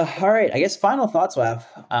 All right. I guess final thoughts, Wav.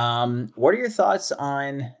 What are your thoughts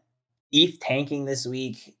on ETH tanking this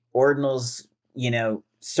week? Ordinals,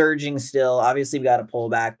 surging still. Obviously, we got to pull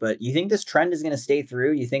back, but you think this trend is going to stay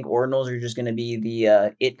through? You think ordinals are just going to be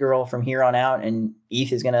the it girl from here on out, and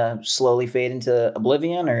ETH is going to slowly fade into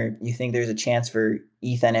oblivion, or you think there's a chance for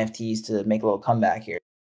ETH NFTs to make a little comeback here?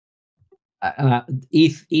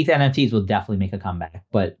 ETH NFTs will definitely make a comeback,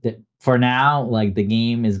 but for now, like the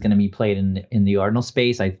game is going to be played in the ordinal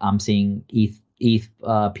space. I'm seeing ETH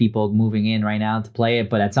people moving in right now to play it,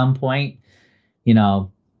 but at some point,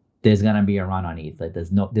 there's going to be a run on ETH. Like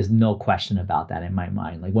there's no question about that in my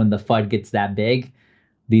mind. Like when the FUD gets that big,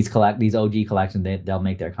 these OG collections, they'll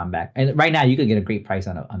make their comeback. And right now, you could get a great price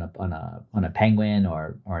on a penguin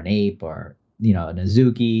or an ape or an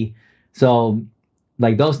Azuki. So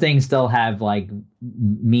like those things still have like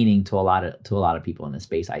meaning to a lot of people in the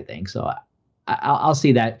space, I think. So I'll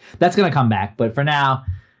see that's going to come back. But for now,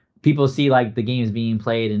 people see like the game is being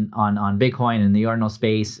played on Bitcoin and the ordinal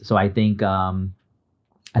space. So I think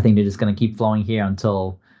they're just going to keep flowing here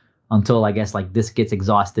until I guess like this gets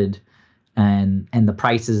exhausted and the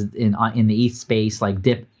prices in the ETH space like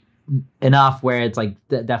dip enough where it's like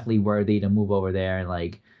definitely worthy to move over there and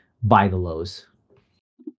like buy the lows.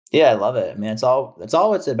 Yeah, I love it. I mean, it's all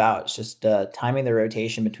it's about. It's just timing the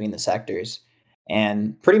rotation between the sectors.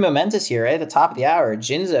 And pretty momentous here, right? At the top of the hour,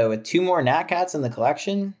 Jinzo with 2 more Nat Cats in the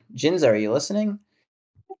collection. Jinzo, are you listening?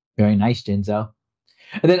 Very nice, Jinzo.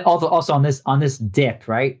 And then also on this dip,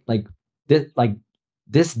 right?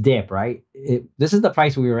 This dip, right? This is the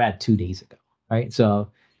price we were at 2 days ago, right?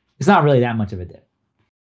 So it's not really that much of a dip.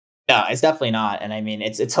 No, it's definitely not. And I mean,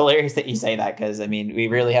 it's hilarious that you say that because I mean, we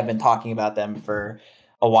really have been talking about them for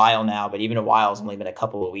a while now, but even a while has only been a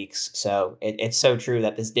couple of weeks. So it's so true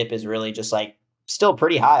that this dip is really just like still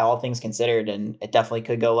pretty high, all things considered, and it definitely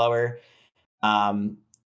could go lower. Um,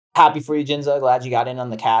 Happy for you, Jinzo. Glad you got in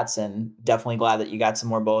on the cats, and definitely glad that you got some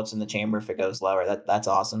more bullets in the chamber if it goes lower. That's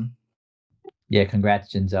awesome. Yeah,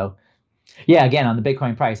 congrats, Jinzo. Yeah, again, on the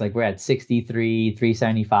Bitcoin price, like we're at 63,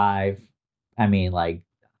 375. I mean, like,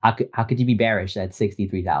 how could you be bearish at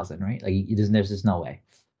 63,000, right? Like, there's just no way.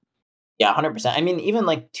 Yeah, 100%. I mean, even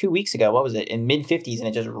like 2 weeks ago, what was it, in mid 50s, and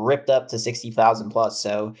it just ripped up to 60,000 plus.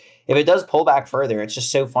 So if it does pull back further, it's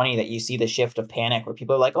just so funny that you see the shift of panic where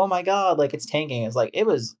people are like, "Oh my god, like it's tanking." It's like it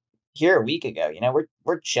was here a week ago.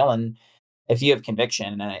 We're chilling if you have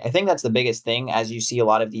conviction, and I think that's the biggest thing as you see a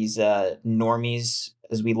lot of these normies,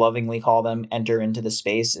 as we lovingly call them, enter into the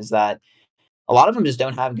space, is that a lot of them just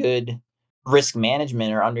don't have good risk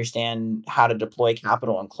management or understand how to deploy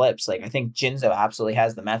capital in clips. Like I think Jinzo absolutely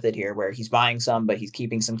has the method here where he's buying some, but he's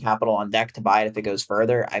keeping some capital on deck to buy it if it goes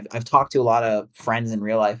further. I've talked to a lot of friends in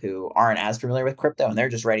real life who aren't as familiar with crypto, and they're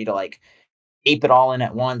just ready to like ape it all in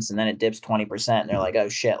at once, and then it dips 20%, and they're like, oh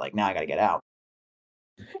shit, like now I gotta get out.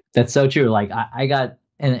 That's so true. Like I got,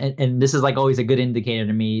 and this is like always a good indicator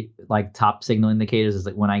to me, like top signal indicators is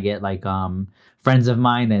like when I get like friends of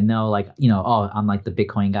mine that know like, oh, I'm like the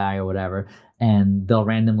Bitcoin guy or whatever, and they'll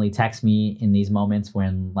randomly text me in these moments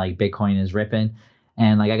when like Bitcoin is ripping.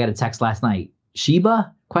 And like I got a text last night,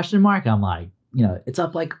 Shiba question mark. I'm like, it's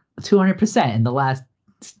up like 200% in the last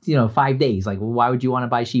 5 days. Like, well, why would you want to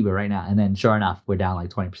buy Shiba right now? And then sure enough, we're down like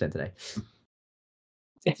 20% today.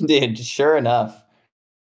 Dude, sure enough.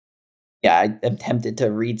 Yeah, I am tempted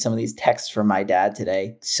to read some of these texts from my dad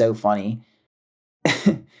today. So funny.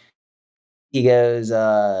 He goes,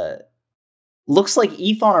 looks like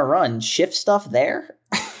ETH on a run. Shift stuff there?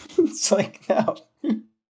 It's like, no.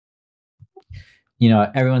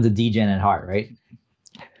 Everyone's a degen at heart, right?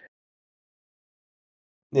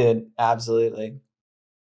 Dude, absolutely.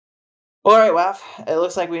 All right, Waf. It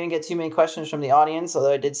looks like we didn't get too many questions from the audience,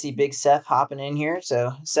 although I did see Big Seth hopping in here.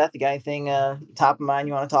 So, Seth, you got anything top of mind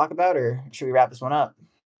you want to talk about, or should we wrap this one up?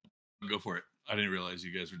 Go for it. I didn't realize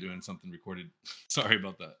you guys were doing something recorded. Sorry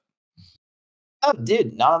about that. Oh,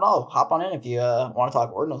 dude, not at all. Hop on in if you want to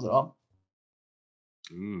talk ordinals at all.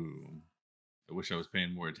 Ooh. I wish I was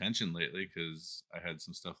paying more attention lately because I had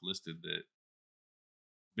some stuff listed that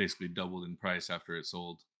basically doubled in price after it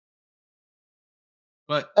sold.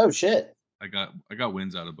 But oh shit, I got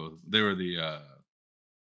wins out of both. They were the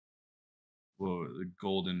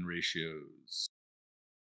golden ratios.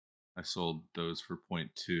 I sold those for 0.2,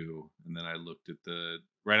 and then I looked at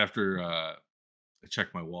right after I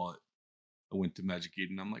checked my wallet. I went to Magic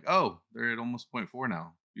Eden. I'm like, oh, they're at almost 0.4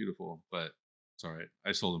 now. Beautiful, but it's all right.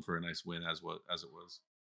 I sold them for a nice win as it was.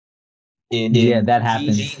 Yeah, that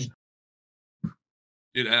happens.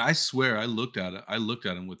 I swear, I looked at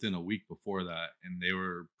them within a week before that, and they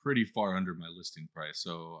were pretty far under my listing price.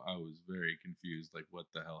 So I was very confused, like what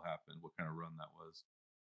the hell happened? What kind of run that was?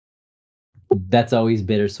 That's always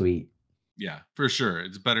bittersweet. Yeah, for sure.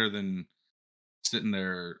 It's better than sitting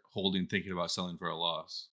there holding, thinking about selling for a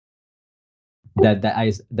loss.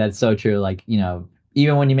 That's so true. Like,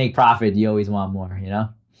 even when you make profit, you always want more,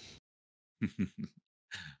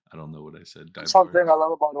 I don't know what I said. That's something I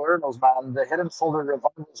love about ordinals, man. The hidden folder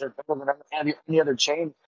revivals are better than any other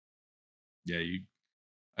chain. Yeah,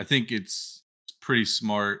 I think it's pretty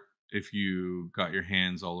smart if you got your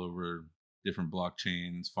hands all over different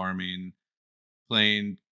blockchains, farming,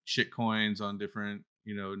 playing shit coins on different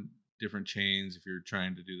chains. If you're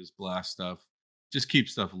trying to do this blast stuff, just keep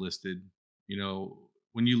stuff listed.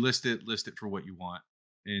 When you list it for what you want,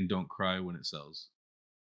 and don't cry when it sells.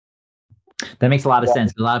 That makes a lot of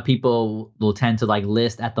sense. A lot of people will tend to like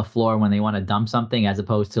list at the floor when they want to dump something, as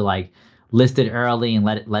opposed to like list it early and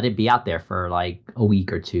let it be out there for like a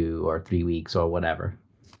week or 2 or 3 weeks or whatever.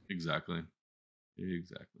 Exactly.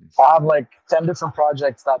 I have like 10 different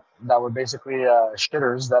projects that were basically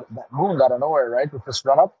shitters that boomed out of nowhere, right, with this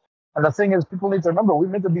run up. And the thing is, people need to remember, we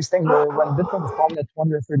minted these things when Bitcoin was falling at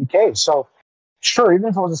 20 or 30K. So sure, even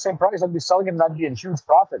if it was the same price, I'd be selling it and I'd be in huge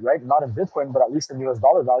profit, right? Not in Bitcoin, but at least in US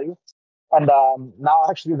dollar value. And now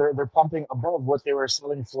actually they're pumping above what they were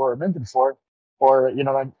selling for or minted for. Or, I'm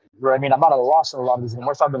not at a loss on a lot of these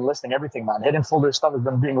anymore. So I've been listing everything, man. Hidden folder stuff has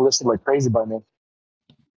been being listed like crazy by me.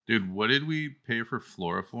 Dude, what did we pay for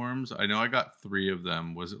Floriforms? I know I got 3 of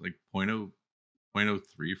them. Was it like 0.03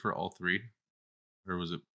 for all 3? Or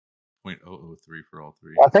was it 0.003 for all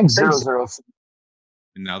 3? I think 0.00.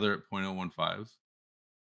 And now they're at 0.015?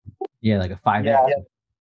 Yeah, like a 5. Yeah.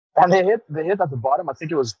 And they hit at the bottom. I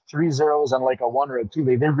think it was 3 zeros and like a 1 or a 2.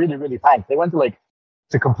 They really, really tanked. They went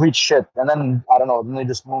to complete shit. And then, I don't know, then they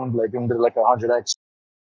just mooned and did like 100x.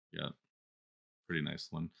 Yeah. Pretty nice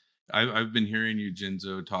one. I've been hearing you,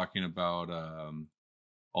 Jinzo, talking about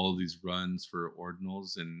all of these runs for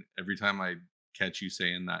ordinals, and every time I catch you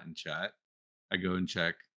saying that in chat, I go and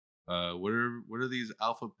check what are these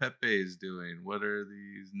alpha pepes doing? What are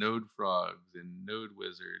these node frogs and node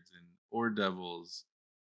wizards and ore devils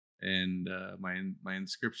and my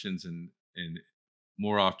inscriptions and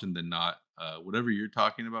more often than not, whatever you're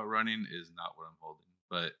talking about running is not what I'm holding.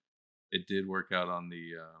 But it did work out on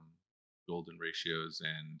the golden ratios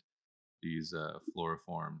and these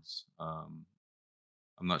fluoroforms.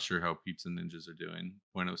 I'm not sure how Peeps and Ninjas are doing.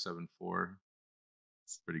 0.074,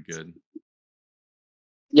 it's pretty good.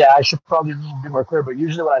 Yeah, I should probably be more clear, but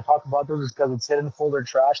usually when I talk about those, it's because it's hidden folder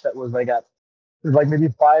trash that was like at like maybe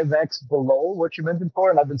 5x below what you minted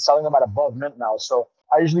for, and I've been selling them at above mint now. So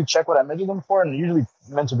I usually check what I minted them for, and usually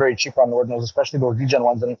mints are very cheap on the ordinals, especially those regen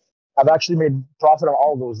ones. And I've actually made profit on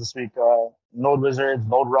all of those this week. Node Wizards,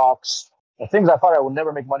 Node Rocks, the things I thought I would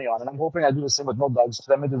never make money on, and I'm hoping I do the same with Node Dogs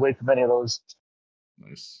because I minted way too many of those.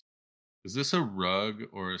 Nice. Is this a rug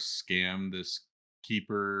or a scam? This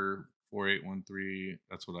Keeper 4813.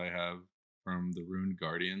 That's what I have from the Rune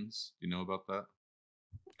Guardians. Do you know about that?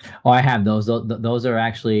 Oh, I have those. Those are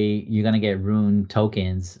actually, you're gonna get rune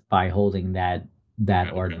tokens by holding that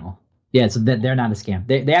ordinal. Okay. Yeah, so they're not a scam.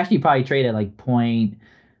 They actually probably trade at like point.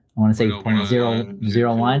 I want to say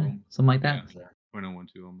 0.001, something like that. Yeah,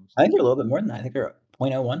 0.012 almost. I think they're a little bit more than that. I think they're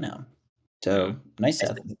 0.01 now. So Yeah. nice,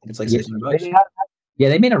 Seth. I think it's like $600. Yeah,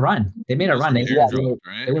 they made a run. They made a run. They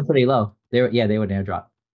went pretty low. They would airdrop.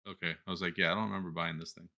 Okay, I was like, yeah, I don't remember buying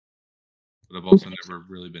this thing, but I've also never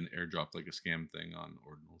really been airdropped like a scam thing on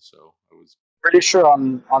ordinal. So I was pretty sure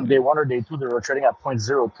on day 1 or day 2 they were trading at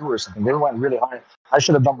 0.02 or something. They went really high. I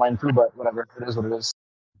should have done mine too, but whatever. It is what it is.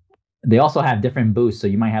 They also have different boosts, so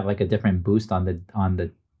you might have like a different boost on the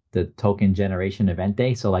token generation event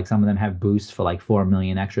day. So like some of them have boosts for like 4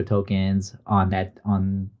 million extra tokens on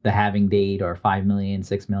the halving date, or 5 million,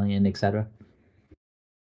 6 million, etc.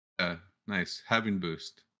 Yeah, nice. Halving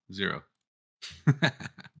boost 0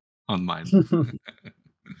 on mine.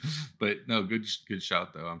 But no, good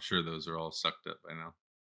shout though. I'm sure those are all sucked up by now.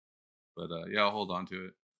 But yeah, I'll hold on to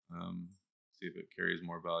it. See if it carries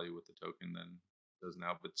more value with the token than it does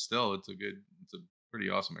now. But still, it's a pretty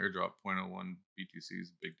awesome airdrop. 0.01 BTC is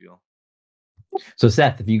a big deal. So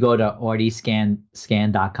Seth, if you go to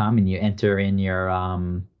ordscan.com and you enter in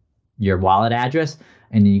your wallet address,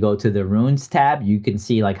 and then you go to the runes tab, you can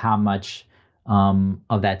see like how much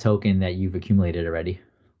of that token that you've accumulated already.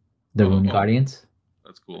 The Rune Guardians.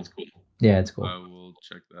 That's cool. Yeah, it's cool. I will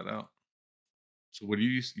check that out. So what do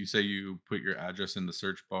you say you put your address in the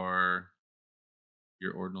search bar,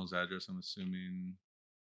 your ordinal's address, I'm assuming,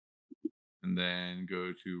 and then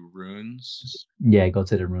go to runes? Yeah, go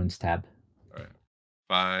to the runes tab. All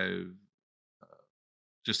right.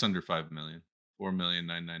 Just under 5 million.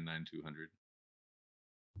 4,999,200.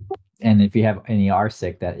 And if you have any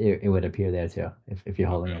RSIC, that it would appear there too, if you're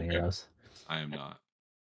holding any of those. I am not.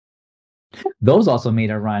 Those also made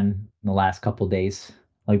a run in the last couple of days.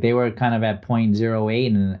 Like they were kind of at 0.08,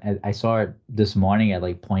 and I saw it this morning at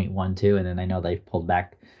like 0.12, and then I know they pulled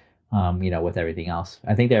back, with everything else.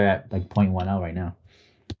 I think they're at like 0.10 right now.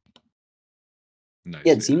 Nice.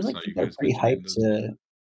 Yeah, it seems like they're pretty hyped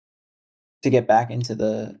to get back into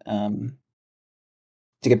the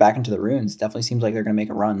runes. Definitely seems like they're going to make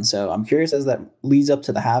a run. So I'm curious, as that leads up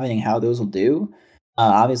to the halvening, how those will do.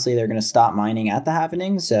 Obviously, they're going to stop mining at the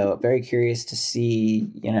halvening, so very curious to see,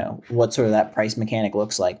 what sort of that price mechanic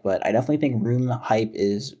looks like. But I definitely think rune hype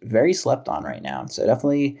is very slept on right now. So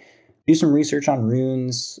definitely do some research on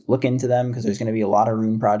runes, look into them, because there's going to be a lot of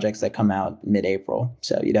rune projects that come out mid-April.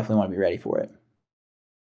 So you definitely want to be ready for it.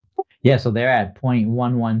 Yeah, so they're at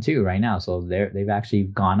 0.112 right now. So they've actually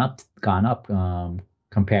gone up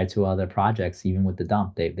compared to other projects. Even with the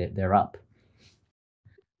dump, they're up.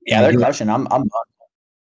 Yeah, they're crushing. I'm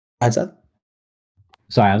What's that?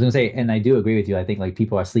 Sorry, I was gonna say, and I do agree with you. I think like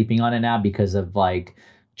people are sleeping on it now because of like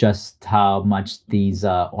just how much these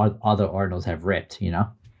other ordinals have ripped.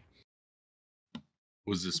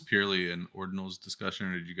 Was this purely an ordinals discussion,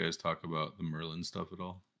 or did you guys talk about the Merlin stuff at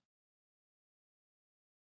all?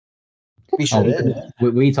 We sure did.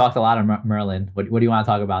 We talked a lot of Merlin. What do you want to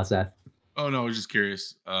talk about, Seth? Oh no, I was just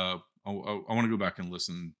curious. I want to go back and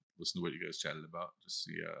listen to what you guys chatted about. Just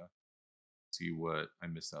see what I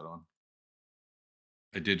missed out on.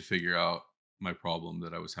 I did figure out my problem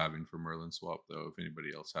that I was having for Merlin Swap, though. If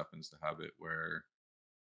anybody else happens to have it, where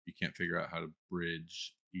you can't figure out how to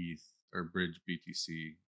bridge ETH or bridge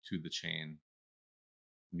BTC to the chain,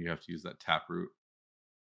 and you have to use that Taproot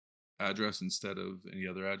address instead of any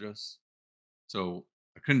other address. So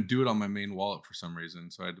I couldn't do it on my main wallet for some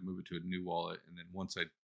reason, so I had to move it to a new wallet. And then once I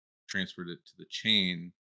transferred it to the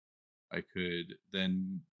chain, I could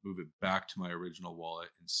then move it back to my original wallet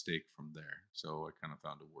and stake from there. So I kind of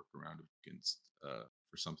found a workaround against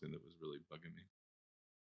for something that was really bugging me.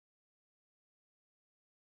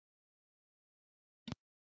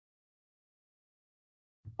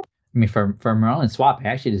 I mean, for Merlin Swap, I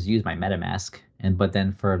actually just used my MetaMask, but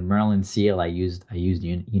then for Merlin Seal, I used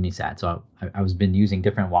Unisat. So I was been using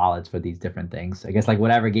different wallets for these different things. I guess like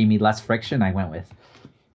whatever gave me less friction, I went with.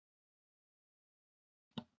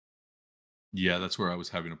 Yeah, that's where I was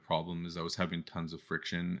having a problem. Is I was having tons of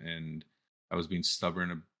friction, and I was being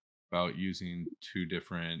stubborn about using 2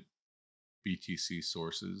 different BTC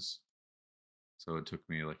sources. So it took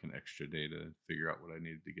me like an extra day to figure out what I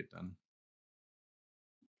needed to get done.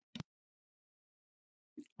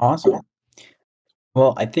 Awesome.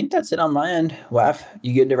 Well, I think that's it on my end. Waf,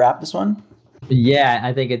 you good to wrap this one? Yeah,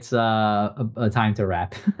 I think it's a time to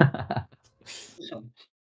wrap.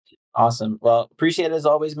 Awesome. Well, appreciate it as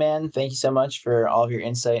always, man. Thank you so much for all of your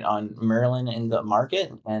insight on Merlin in the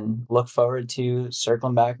market, and look forward to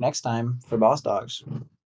circling back next time for BossDawgs.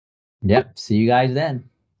 Yep. See you guys then.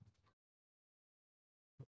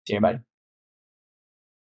 See you, everybody.